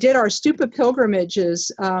when we did our Stupa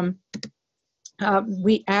pilgrimages,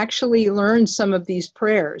 we actually learned some of these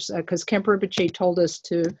prayers because Khenpo Rinpoche told us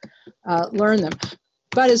to learn them.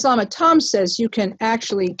 But as Lama Tom says, you can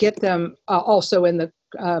actually get them also in the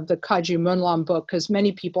Kagyu Munlam book, because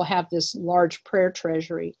many people have this large prayer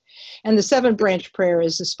treasury. And the 7-branch prayer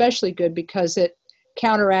is especially good because it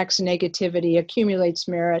counteracts negativity, accumulates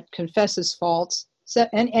merit, confesses faults. So,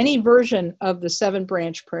 and any version of the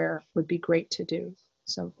 7-branch prayer would be great to do.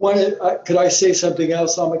 So, could I say something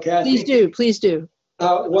else, Lama Kathy? Please do.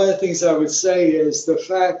 One of the things I would say is the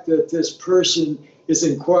fact that this person is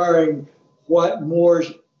inquiring what more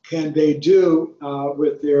can they do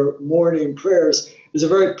with their morning prayers is a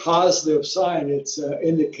very positive sign. It's an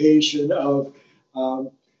indication of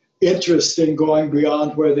interest in going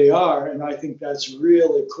beyond where they are, and I think that's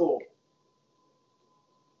really cool.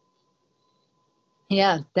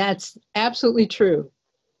 Yeah, that's absolutely true.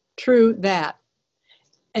 True that.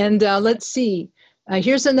 And let's see.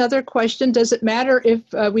 Here's another question. Does it matter if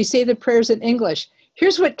we say the prayers in English?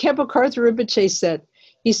 Here's what Khenpo Karthar Rinpoche said.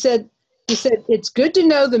 He said, it's good to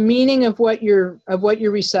know the meaning of what you're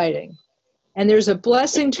reciting. And there's a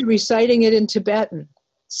blessing to reciting it in Tibetan.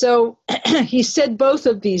 So he said both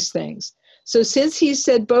of these things. So since he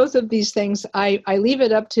said both of these things, I leave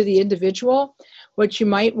it up to the individual. What you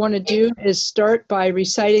might want to do is start by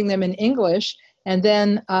reciting them in English, and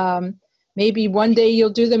then maybe one day you'll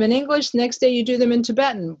do them in English, next day you do them in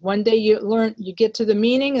Tibetan. One day you get to the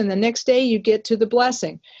meaning, and the next day you get to the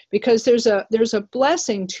blessing. Because there's a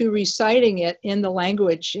blessing to reciting it in the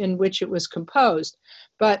language in which it was composed.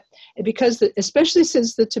 But because, especially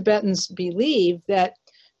since the Tibetans believe that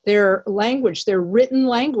their language, their written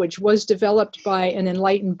language, was developed by an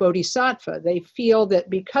enlightened bodhisattva. They feel that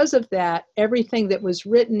because of that, everything that was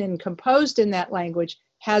written and composed in that language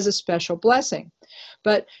has a special blessing.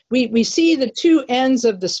 But we see the 2 ends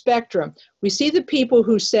of the spectrum. We see the people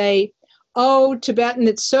who say, oh, Tibetan,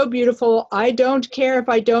 it's so beautiful, I don't care if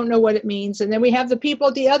I don't know what it means. And then we have the people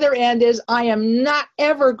at the other end is, I am not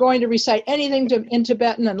ever going to recite anything in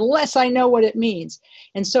Tibetan unless I know what it means.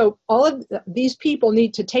 And so all of these people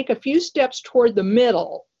need to take a few steps toward the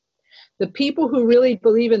middle. The people who really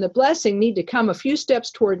believe in the blessing need to come a few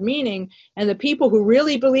steps toward meaning, and the people who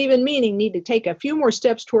really believe in meaning need to take a few more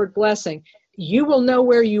steps toward blessing. You will know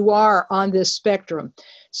where you are on this spectrum.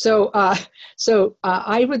 So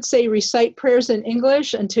I would say recite prayers in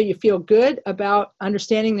English until you feel good about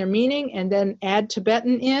understanding their meaning, and then add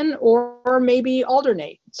Tibetan in, or maybe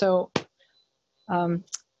alternate. So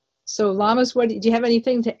So Lamas, do you have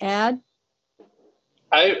anything to add?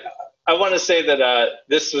 I want to say that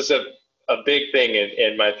this was a big thing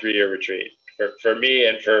in my 3-year retreat for me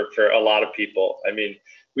and for a lot of people. I mean,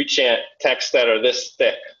 we chant texts that are this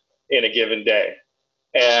thick in a given day,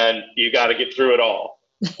 and you got to get through it all.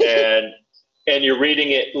 and you're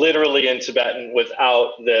reading it literally in Tibetan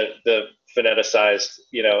without the phoneticized,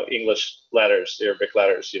 English letters, Arabic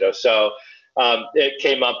letters, So it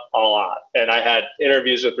came up a lot. And I had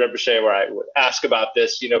interviews with Rinpoche where I would ask about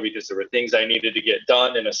this, because there were things I needed to get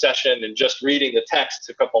done in a session, and just reading the text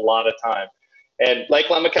took up a lot of time. And like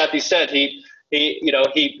Lama Kathy said, he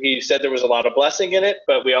said there was a lot of blessing in it,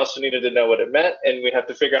 but we also needed to know what it meant, and we have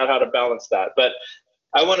to figure out how to balance that. But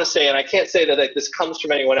I want to say, and I can't say that this comes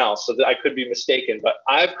from anyone else, so that I could be mistaken, but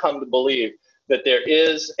I've come to believe that there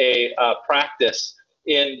is a practice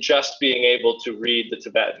in just being able to read the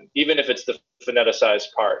Tibetan, even if it's the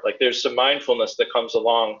phoneticized part. Like, there's some mindfulness that comes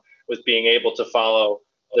along with being able to follow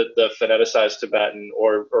the phoneticized Tibetan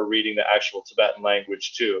or reading the actual Tibetan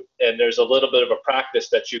language too. And there's a little bit of a practice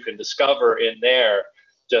that you can discover in there,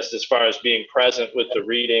 just as far as being present with the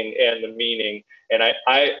reading and the meaning. And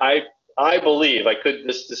I believe,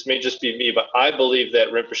 this may just be me, but I believe that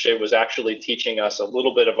Rinpoche was actually teaching us a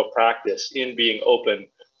little bit of a practice in being open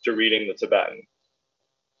to reading the Tibetan.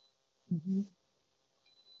 Mm-hmm.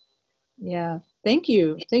 Yeah, thank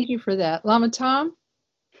you. Thank you for that. Lama Tom?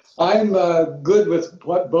 I'm good with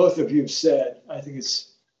what both of you've said. I think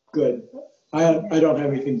it's good. I don't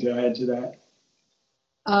have anything to add to that.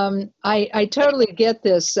 I totally get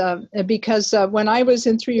this because when I was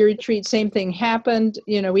in 3-year retreat, same thing happened.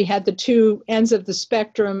 We had the two ends of the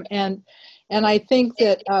spectrum, and I think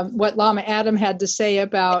that what Lama Adam had to say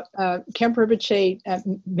about Khenpo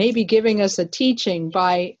Rinpoche maybe giving us a teaching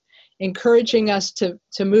by encouraging us to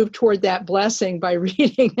move toward that blessing by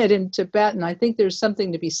reading it in Tibetan. I think there's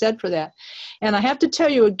something to be said for that. And I have to tell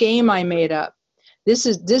you a game I made up. This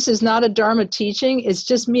is not a Dharma teaching. It's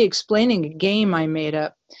just me explaining a game I made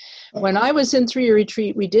up. When I was in 3-year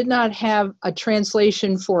retreat, we did not have a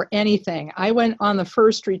translation for anything. I went on the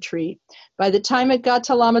first retreat. By the time it got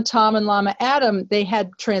to Lama Tom and Lama Adam, they had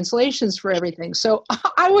translations for everything. So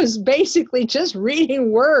I was basically just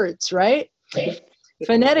reading words, right?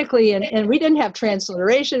 Phonetically, and we didn't have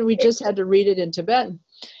transliteration. We just had to read it in Tibetan.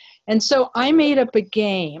 And so I made up a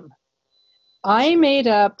game.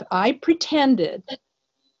 I pretended,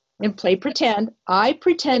 and play pretend, I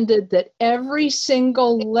pretended that every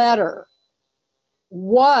single letter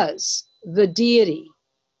was the deity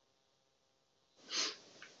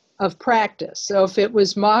of practice. So if it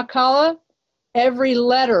was Mahakala, every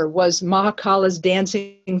letter was Mahakala's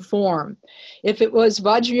dancing form. If it was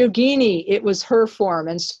Vajrayogini, it was her form,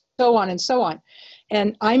 and so on and so on.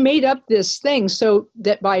 And I made up this thing so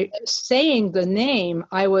that by saying the name,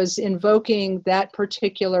 I was invoking that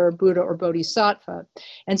particular Buddha or Bodhisattva.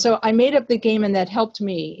 And so I made up the game, and that helped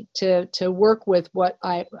me to work with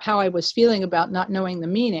how I was feeling about not knowing the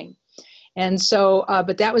meaning. And so,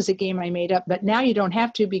 but that was a game I made up. But now you don't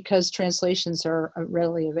have to, because translations are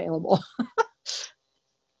readily available.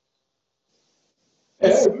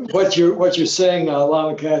 What you're saying,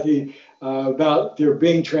 Lama Kathy, about there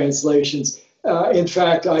being translations. In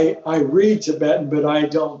fact, I read Tibetan, but I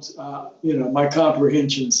don't. My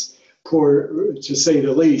comprehension's poor, to say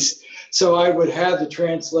the least. So I would have the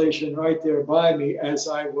translation right there by me as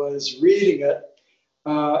I was reading it.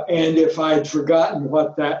 And if I'd forgotten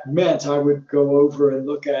what that meant, I would go over and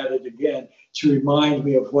look at it again to remind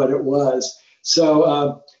me of what it was.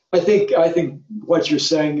 So I think what you're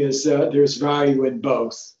saying is there's value in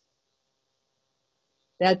both.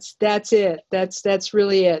 That's it. That's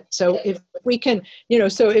really it. So if we can,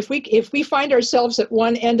 so if we find ourselves at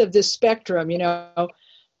one end of this spectrum, got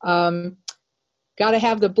to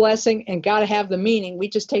have the blessing and got to have the meaning. We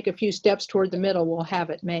just take a few steps toward the middle, we'll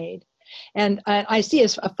have it made. And I see a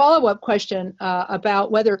follow-up question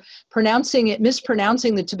about whether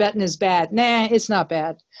mispronouncing the Tibetan is bad. Nah, it's not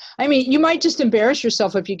bad. I mean, you might just embarrass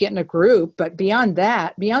yourself if you get in a group, but beyond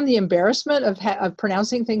that, beyond the embarrassment of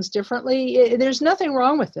pronouncing things differently, there's nothing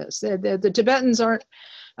wrong with this. The Tibetans aren't,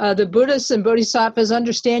 the Buddhists and Bodhisattvas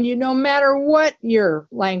understand you no matter what your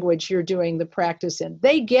language you're doing the practice in.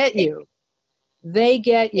 They get you. They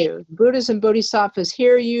get you. Buddhists and Bodhisattvas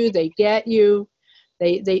hear you. They get you.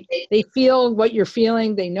 They feel what you're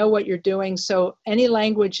feeling. They know what you're doing. So any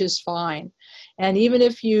language is fine. And even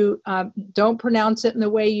if you don't pronounce it in the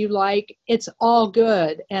way you like, it's all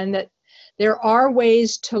good. And that there are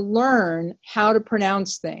ways to learn how to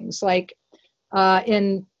pronounce things. Like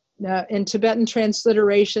in Tibetan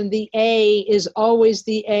transliteration, the A is always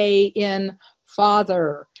the A in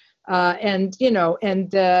father. and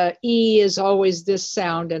the E is always this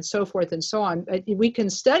sound and so forth and so on. We can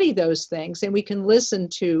study those things and we can listen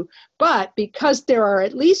to, but because there are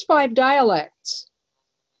at least 5 dialects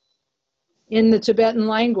in the Tibetan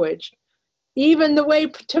language, even the way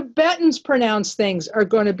Tibetans pronounce things are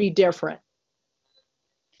going to be different.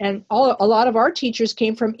 And a lot of our teachers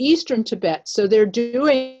came from Eastern Tibet, so they're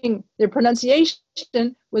doing their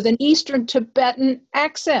pronunciation with an Eastern Tibetan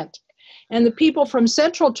accent. And the people from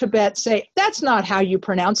Central Tibet say, that's not how you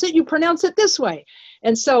pronounce it this way.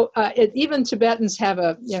 And so even Tibetans have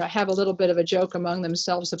a little bit of a joke among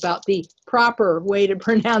themselves about the proper way to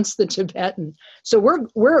pronounce the Tibetan. So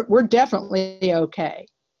we're definitely okay.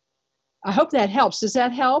 I hope that helps. Does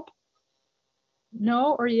that help?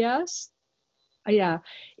 No or yes? Yeah,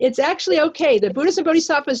 it's actually okay. The Buddhas and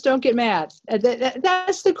Bodhisattvas don't get mad.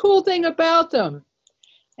 That's the cool thing about them.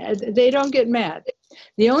 They don't get mad.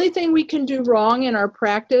 The only thing we can do wrong in our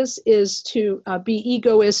practice is to be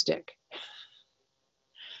egoistic.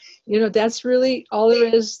 That's really all there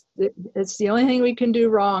is. It's the only thing we can do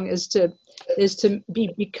wrong is to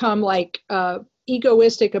become like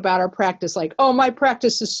egoistic about our practice. Like, oh, my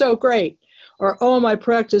practice is so great, or oh, my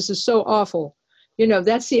practice is so awful.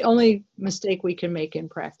 That's the only mistake we can make in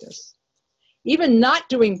practice. Even not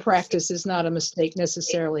doing practice is not a mistake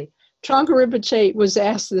necessarily. Trungpa Rinpoche was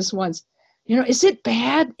asked this once, is it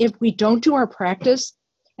bad if we don't do our practice?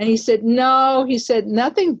 And he said, no, he said,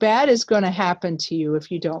 nothing bad is going to happen to you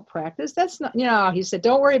if you don't practice. That's not, he said,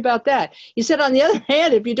 don't worry about that. He said, on the other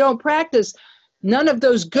hand, if you don't practice, none of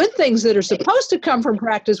those good things that are supposed to come from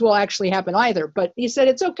practice will actually happen either. But he said,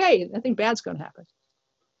 it's okay. Nothing bad's going to happen.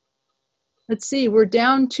 Let's see, we're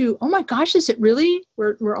down to, oh my gosh, is it really?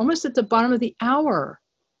 We're almost at the bottom of the hour.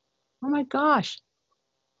 Oh my gosh.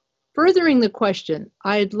 Furthering the question,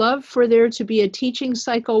 I'd love for there to be a teaching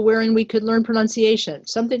cycle wherein we could learn pronunciation,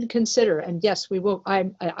 something to consider. And yes, we will.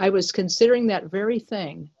 I was considering that very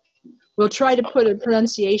thing. We'll try to put a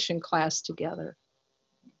pronunciation class together.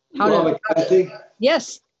 I think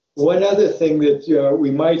yes. One other thing that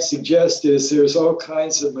we might suggest is there's all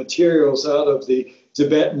kinds of materials out of the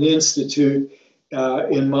Tibetan Institute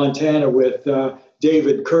in Montana with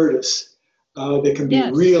David Curtis that can be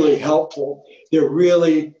really helpful. They're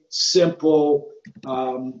really simple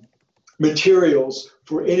materials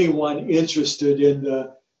for anyone interested in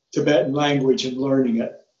the Tibetan language and learning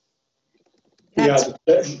it.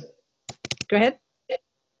 Go ahead.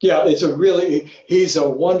 Yeah, he's a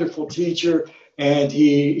wonderful teacher, and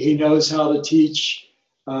he knows how to teach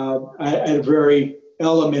at a very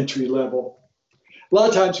elementary level. A lot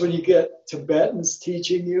of times when you get Tibetans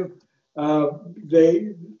teaching you,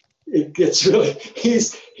 it gets really,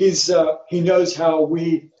 he knows how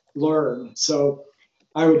we learn. So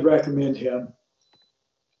I would recommend him.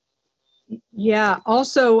 Yeah,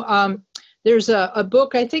 also, there's a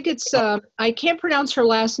book, I think it's, I can't pronounce her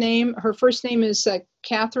last name. Her first name is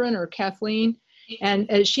Catherine or Kathleen.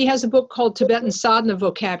 And she has a book called Tibetan Sadhana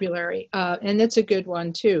Vocabulary, and that's a good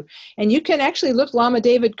one too. And you can actually look Lama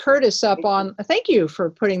David Curtis up on, thank you for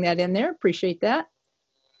putting that in there, appreciate that.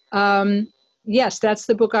 Yes, that's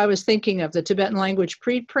the book I was thinking of, the Tibetan Language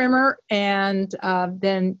Pre-Primer, and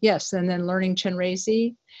then Learning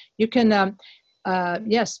Chenrezig. You can,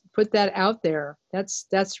 put that out there.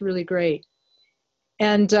 That's really great.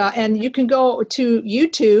 And you can go to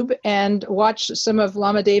YouTube and watch some of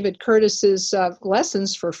Lama David Curtis's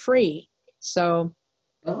lessons for free. So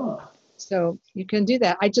you can do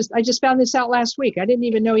that. I just found this out last week. I didn't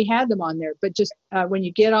even know he had them on there. But just when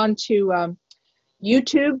you get onto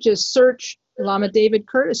YouTube, just search Lama David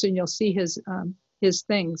Curtis and you'll see his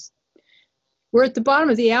things. We're at the bottom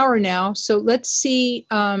of the hour now, so let's see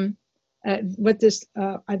what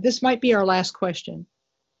this might be our last question.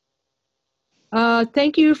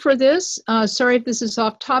 Thank you for this. Sorry if this is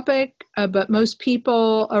off topic, but most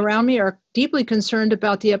people around me are deeply concerned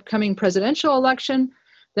about the upcoming presidential election,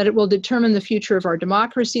 that it will determine the future of our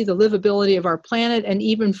democracy, the livability of our planet, and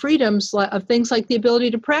even freedoms of things like the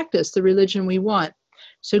ability to practice the religion we want.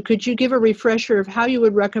 So could you give a refresher of how you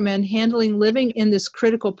would recommend handling living in this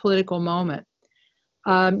critical political moment?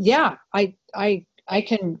 I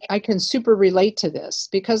can super relate to this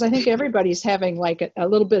because I think everybody's having like a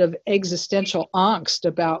little bit of existential angst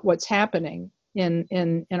about what's happening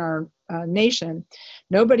in our nation.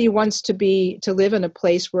 Nobody wants to live in a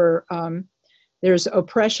place where there's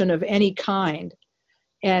oppression of any kind.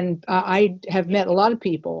 And I have met a lot of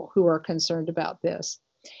people who are concerned about this.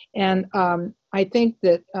 And I think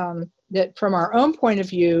that that from our own point of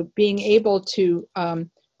view, being able to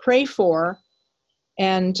pray for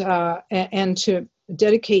and to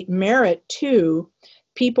dedicate merit to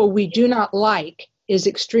people we do not like is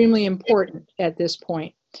extremely important at this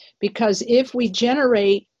point, because if we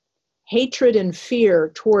generate hatred and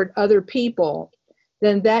fear toward other people,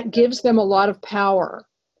 then that gives them a lot of power.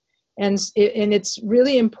 And it's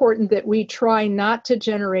really important that we try not to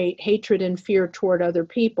generate hatred and fear toward other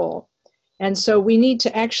people. And so we need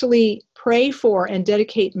to actually pray for and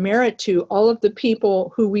dedicate merit to all of the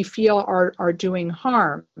people who we feel are doing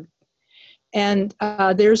harm. And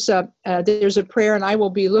there's a prayer, and I will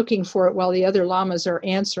be looking for it while the other lamas are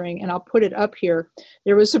answering, and I'll put it up here.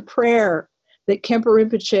 There was a prayer that Khenpo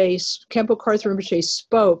Karthar Rinpoche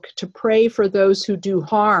spoke to pray for those who do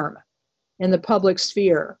harm in the public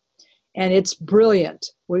sphere. And it's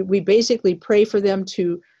brilliant. We basically pray for them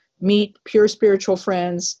to meet pure spiritual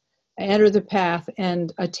friends, enter the path,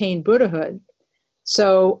 and attain Buddhahood.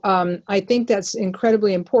 So I think that's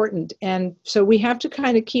incredibly important. And so we have to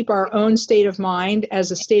kind of keep our own state of mind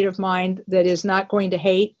as a state of mind that is not going to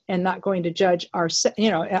hate and not going to judge on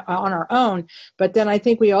our own. But then I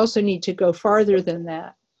think we also need to go farther than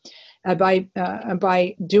that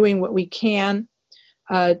by doing what we can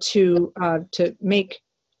to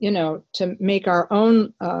make our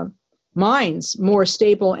own minds more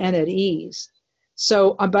stable and at ease.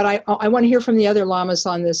 So, but I want to hear from the other lamas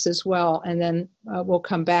on this as well, and then we'll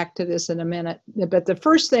come back to this in a minute. But the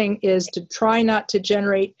first thing is to try not to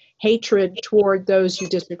generate hatred toward those you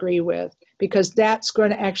disagree with, because that's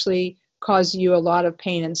going to actually cause you a lot of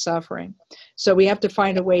pain and suffering. So we have to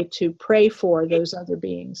find a way to pray for those other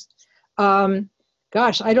beings.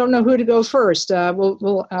 Gosh, I don't know who to go first.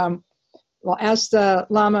 We'll ask the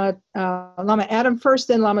Lama Adam first,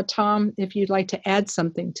 then Lama Tom, if you'd like to add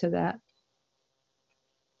something to that.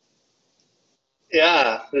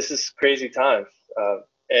 Yeah, this is crazy time.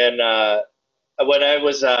 When I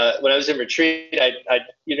was in retreat,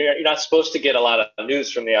 you're not supposed to get a lot of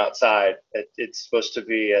news from the outside. It's supposed to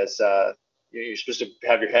be you're supposed to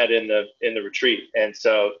have your head in the retreat. And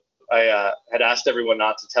so I had asked everyone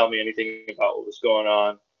not to tell me anything about what was going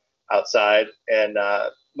on outside. And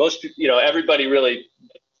everybody really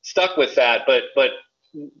stuck with that, but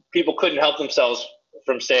people couldn't help themselves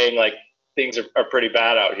from saying, like, things are pretty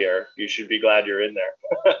bad out here. You should be glad you're in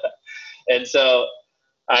there. And so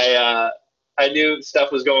I knew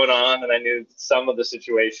stuff was going on, and I knew some of the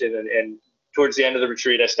situation. And towards the end of the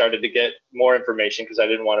retreat, I started to get more information because I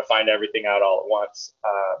didn't want to find everything out all at once.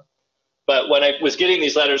 But when I was getting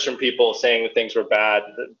these letters from people saying that things were bad,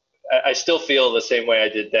 I still feel the same way I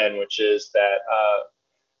did then, which is that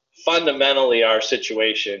fundamentally our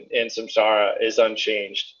situation in samsara is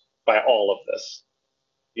unchanged by all of this.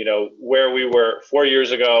 Where we were 4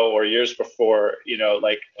 years ago or years before,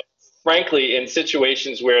 frankly, in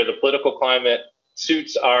situations where the political climate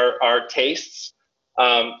suits our tastes,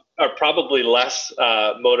 are probably less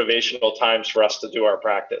motivational times for us to do our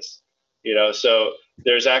practice. So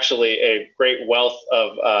there's actually a great wealth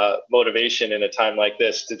of motivation in a time like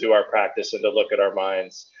this to do our practice and to look at our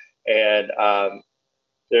minds. And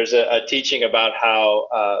there's a teaching about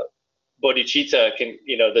how bodhicitta can,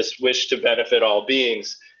 this wish to benefit all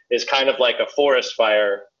beings is kind of like a forest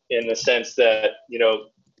fire, in the sense that,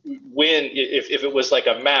 wind, if it was like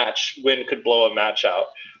a match, wind could blow a match out.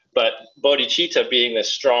 But bodhicitta being this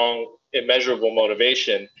strong, immeasurable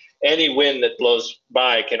motivation, any wind that blows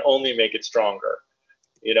by can only make it stronger.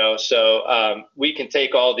 So we can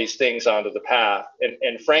take all these things onto the path.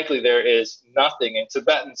 And frankly, there is nothing, in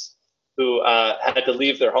Tibetans who had to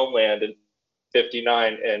leave their homeland in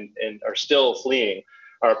 59 and are still fleeing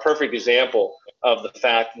are a perfect example of the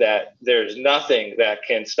fact that there's nothing that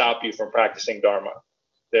can stop you from practicing Dharma.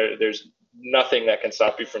 There's nothing that can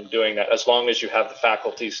stop you from doing that, as long as you have the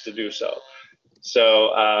faculties to do so.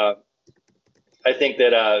 So I think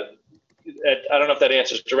that, I don't know if that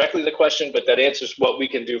answers directly the question, but that answers what we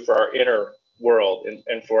can do for our inner world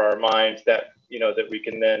and for our mind that, that we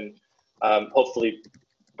can then hopefully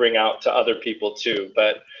bring out to other people too.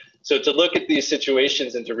 But so to look at these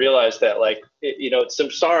situations and to realize that,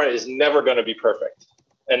 samsara is never going to be perfect.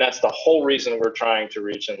 And that's the whole reason we're trying to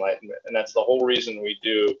reach enlightenment. And that's the whole reason we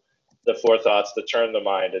do the four thoughts to turn the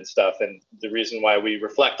mind and stuff. And the reason why we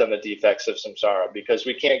reflect on the defects of samsara, because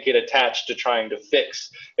we can't get attached to trying to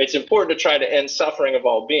fix. It's important to try to end suffering of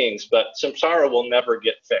all beings, but samsara will never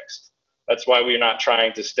get fixed. That's why we're not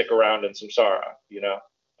trying to stick around in samsara,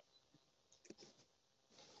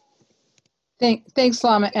 Thanks,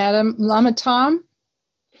 Lama Adam. Lama Tom?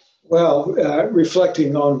 Well,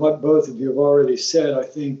 reflecting on what both of you have already said, I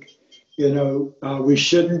think, we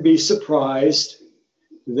shouldn't be surprised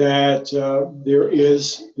that there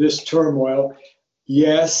is this turmoil.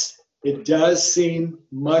 Yes, it does seem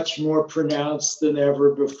much more pronounced than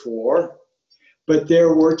ever before, but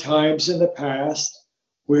there were times in the past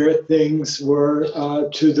where things were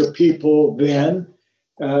to the people then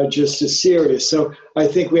just as serious. So I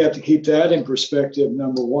think we have to keep that in perspective,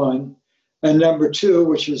 number one. And number two,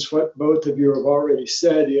 which is what both of you have already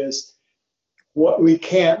said, is what we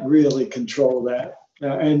can't really control that.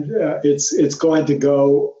 It's going to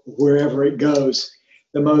go wherever it goes.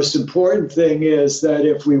 The most important thing is that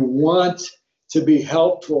if we want to be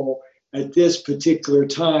helpful at this particular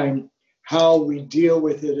time, how we deal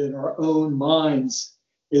with it in our own minds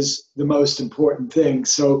is the most important thing.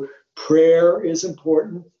 So prayer is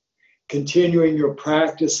important. Continuing your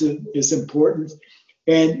practice is important.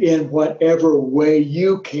 And in whatever way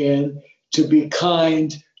you can, to be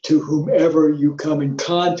kind to whomever you come in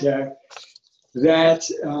contact, that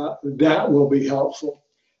will be helpful.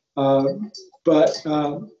 But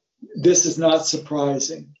this is not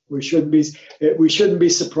surprising. We shouldn't be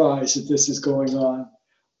surprised that this is going on.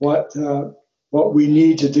 What we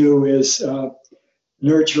need to do is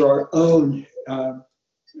nurture our own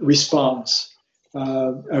response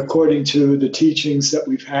according to the teachings that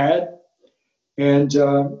we've had, and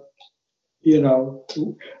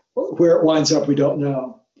where it winds up, we don't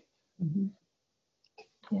know. Mm-hmm.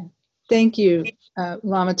 Yeah. Thank you,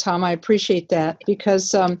 Lama Tom. I appreciate that,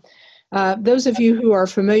 because those of you who are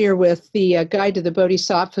familiar with the Guide to the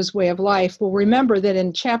Bodhisattva's Way of Life will remember that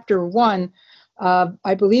in chapter 1,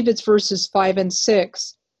 I believe it's verses 5 and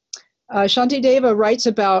 6, Shantideva writes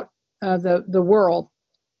about the world,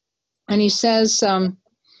 and he says,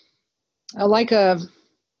 like a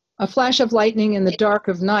flash of lightning in the dark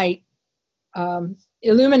of night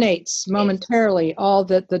illuminates momentarily all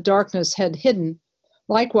that the darkness had hidden.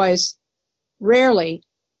 Likewise, rarely,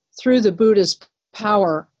 through the Buddha's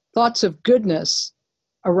power, thoughts of goodness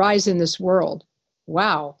arise in this world.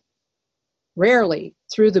 Wow. Rarely,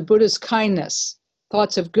 through the Buddha's kindness,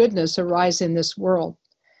 thoughts of goodness arise in this world.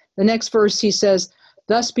 The next verse he says,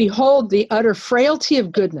 thus behold the utter frailty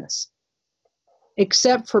of goodness.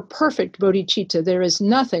 Except for perfect bodhicitta, there is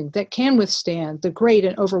nothing that can withstand the great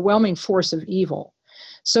and overwhelming force of evil.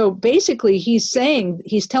 So basically he's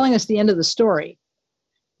telling us the end of the story,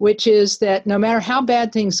 which is that no matter how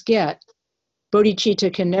bad things get,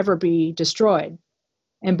 bodhicitta can never be destroyed,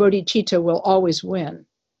 and bodhicitta will always win.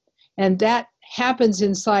 And that happens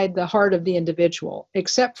inside the heart of the individual.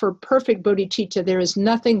 Except for perfect bodhicitta, there is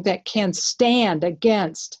nothing that can stand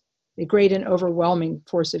against the great and overwhelming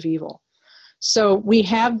force of evil. So we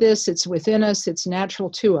have this, it's within us, it's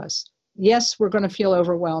natural to us. Yes, we're going to feel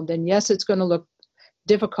overwhelmed, and yes, it's going to look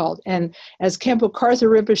difficult. And as Khenpo Karthar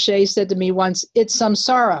Rinpoche said to me once, it's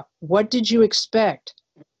samsara. What did you expect?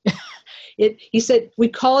 He said, we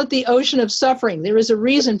call it the ocean of suffering. There is a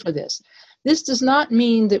reason for this. This does not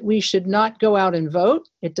mean that we should not go out and vote.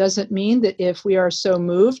 It doesn't mean that if we are so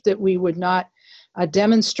moved that we would not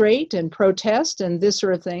demonstrate and protest and this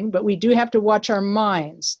sort of thing, but we do have to watch our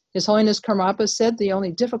minds. His Holiness Karmapa said the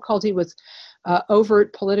only difficulty with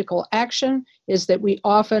overt political action is that we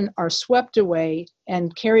often are swept away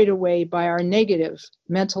and carried away by our negative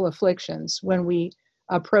mental afflictions when we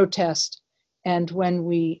protest and when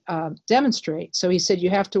we demonstrate. So he said you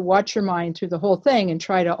have to watch your mind through the whole thing and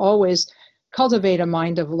try to always cultivate a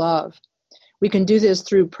mind of love. We can do this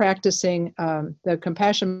through practicing the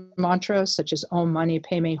compassion mantra, such as Om Mani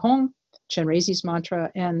Padme Hum, Chenrezi's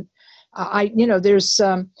mantra. And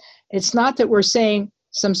it's not that we're saying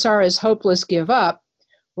samsara is hopeless, give up.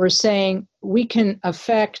 We're saying we can't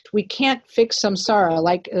fix samsara,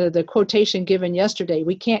 like the quotation given yesterday.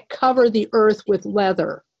 We can't cover the earth with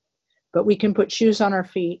leather, but we can put shoes on our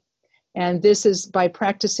feet. And this is by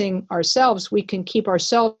practicing ourselves, we can keep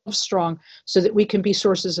ourselves strong so that we can be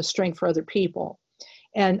sources of strength for other people.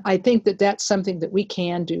 And I think that that's something that we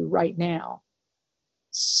can do right now.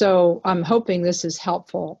 So I'm hoping this is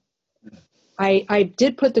helpful. I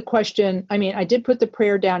did put the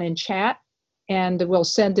prayer down in chat, and we'll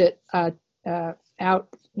send it out.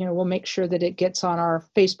 We'll make sure that it gets on our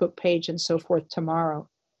Facebook page and so forth tomorrow.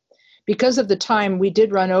 Because of the time, we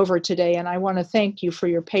did run over today, and I want to thank you for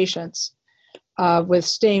your patience with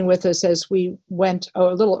staying with us as we went a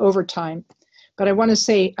little overtime. But I want to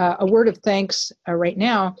say a word of thanks right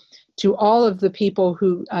now to all of the people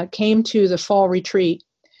who came to the fall retreat.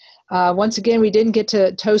 Once again, we didn't get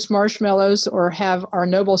to toast marshmallows or have our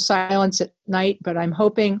noble silence at night, but I'm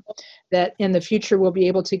hoping that in the future we'll be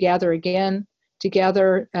able to gather again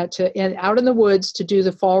together out in the woods to do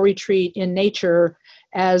the fall retreat in nature,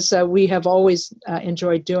 as we have always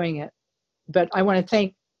enjoyed doing it. But I want to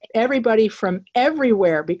thank everybody from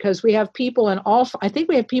everywhere, because we have people in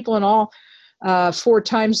all 4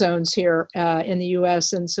 time zones here in the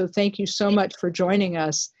U.S. And so thank you so much for joining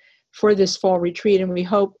us for this fall retreat. And we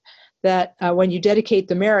hope that when you dedicate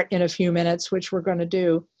the merit in a few minutes, which we're going to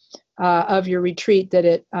do, of your retreat, that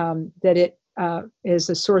it is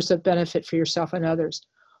a source of benefit for yourself and others.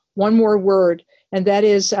 One more word, and that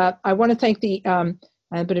is, I want to thank the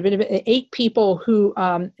 8 people who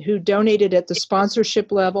donated at the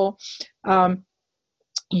sponsorship level.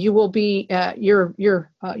 You will be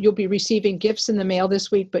you'll be receiving gifts in the mail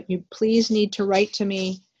this week, but you please need to write to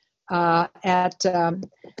me at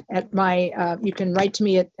my. You can write to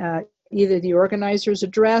me at either the organizer's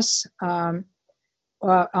address on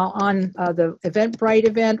the Eventbrite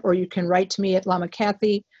event, or you can write to me at Lama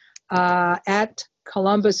Kathy at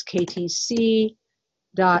columbusktc.org.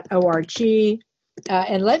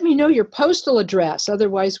 And let me know your postal address.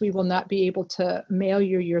 Otherwise, we will not be able to mail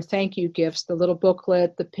you your thank you gifts, the little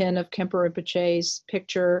booklet, the pin of Khenpo Rinpoche's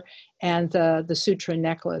picture, and the sutra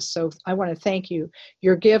necklace. So I want to thank you.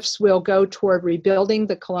 Your gifts will go toward rebuilding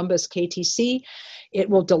the Columbus KTC. It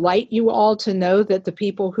will delight you all to know that the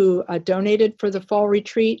people who donated for the fall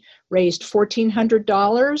retreat raised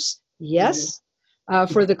 $1,400. Yes.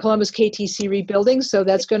 For the Columbus KTC rebuilding. So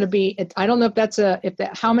that's going to be, I don't know if that's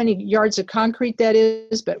how many yards of concrete that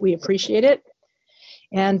is, but we appreciate it.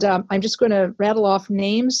 And I'm just going to rattle off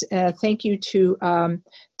names. Thank you to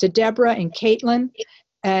Deborah and Caitlin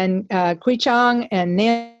and Kui Chang and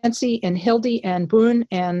Nancy and Hildy and Boone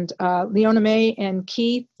and Leona May and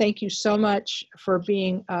Keith. Thank you so much for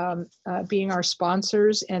being our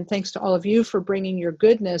sponsors. And thanks to all of you for bringing your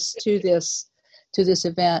goodness to this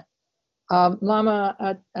event.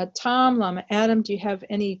 Lama Tom, Lama Adam, do you have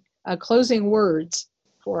any closing words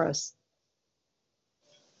for us?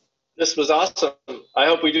 This was awesome. I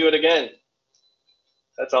hope we do it again.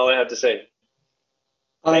 That's all I have to say.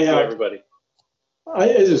 Thank you, everybody.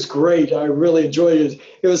 It was great. I really enjoyed it.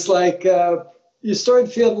 It was like you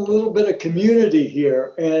started feeling a little bit of community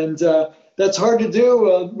here, and that's hard to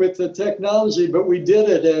do with the technology, but we did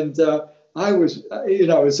it, and it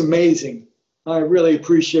was amazing. I really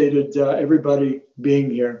appreciated everybody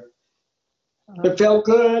being here. It felt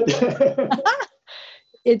good.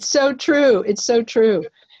 It's so true. It's so true.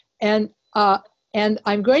 And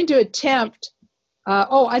I'm going to attempt.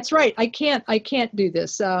 That's right. I can't do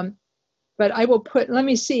this. But I will put. Let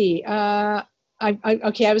me see. I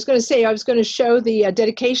was going to show the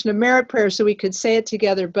dedication of merit prayer so we could say it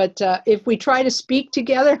together. But if we try to speak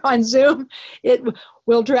together on Zoom,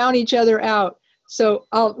 we'll drown each other out. So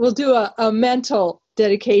we'll do a mental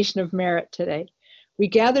dedication of merit today. We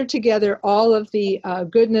gather together all of the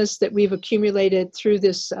goodness that we've accumulated through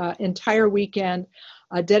this entire weekend,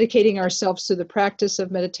 dedicating ourselves to the practice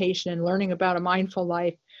of meditation and learning about a mindful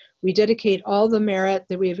life. We dedicate all the merit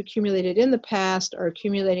that we have accumulated in the past, are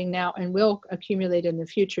accumulating now, and will accumulate in the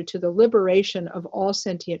future to the liberation of all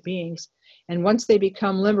sentient beings. And once they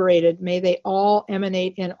become liberated, may they all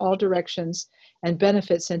emanate in all directions and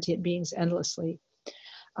benefit sentient beings endlessly.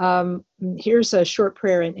 Here's a short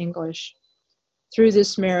prayer in English. Through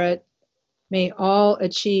this merit, may all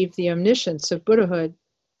achieve the omniscience of Buddhahood.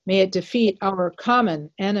 May it defeat our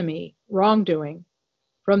common enemy, wrongdoing.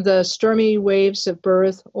 From the stormy waves of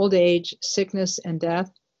birth, old age, sickness, and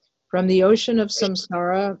death, from the ocean of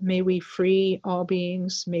samsara, may we free all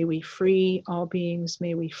beings, may we free all beings,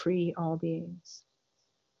 may we free all beings.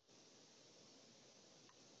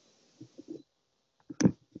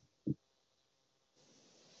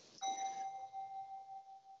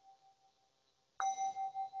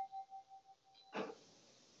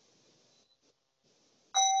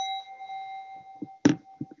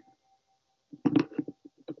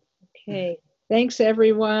 Okay, thanks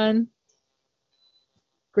everyone.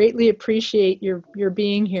 Greatly appreciate your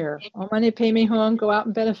being here. Om Mani Padme Hum, go out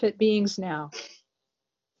and benefit beings now.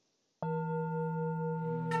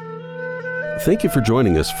 Thank you for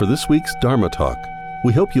joining us for this week's Dharma Talk.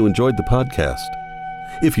 We hope you enjoyed the podcast.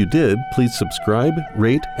 If you did, please subscribe,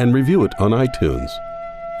 rate, and review it on iTunes.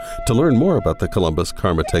 To learn more about the Columbus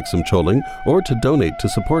Karma Thegsum Choling or to donate to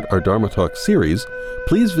support our Dharma Talk series,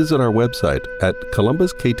 please visit our website at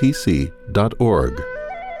columbusktc.org.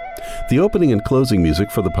 The opening and closing music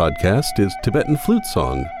for the podcast is Tibetan Flute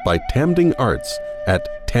Song by Tamding Arts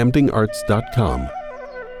at tamdingarts.com.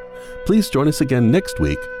 Please join us again next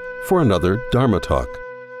week for another Dharma Talk.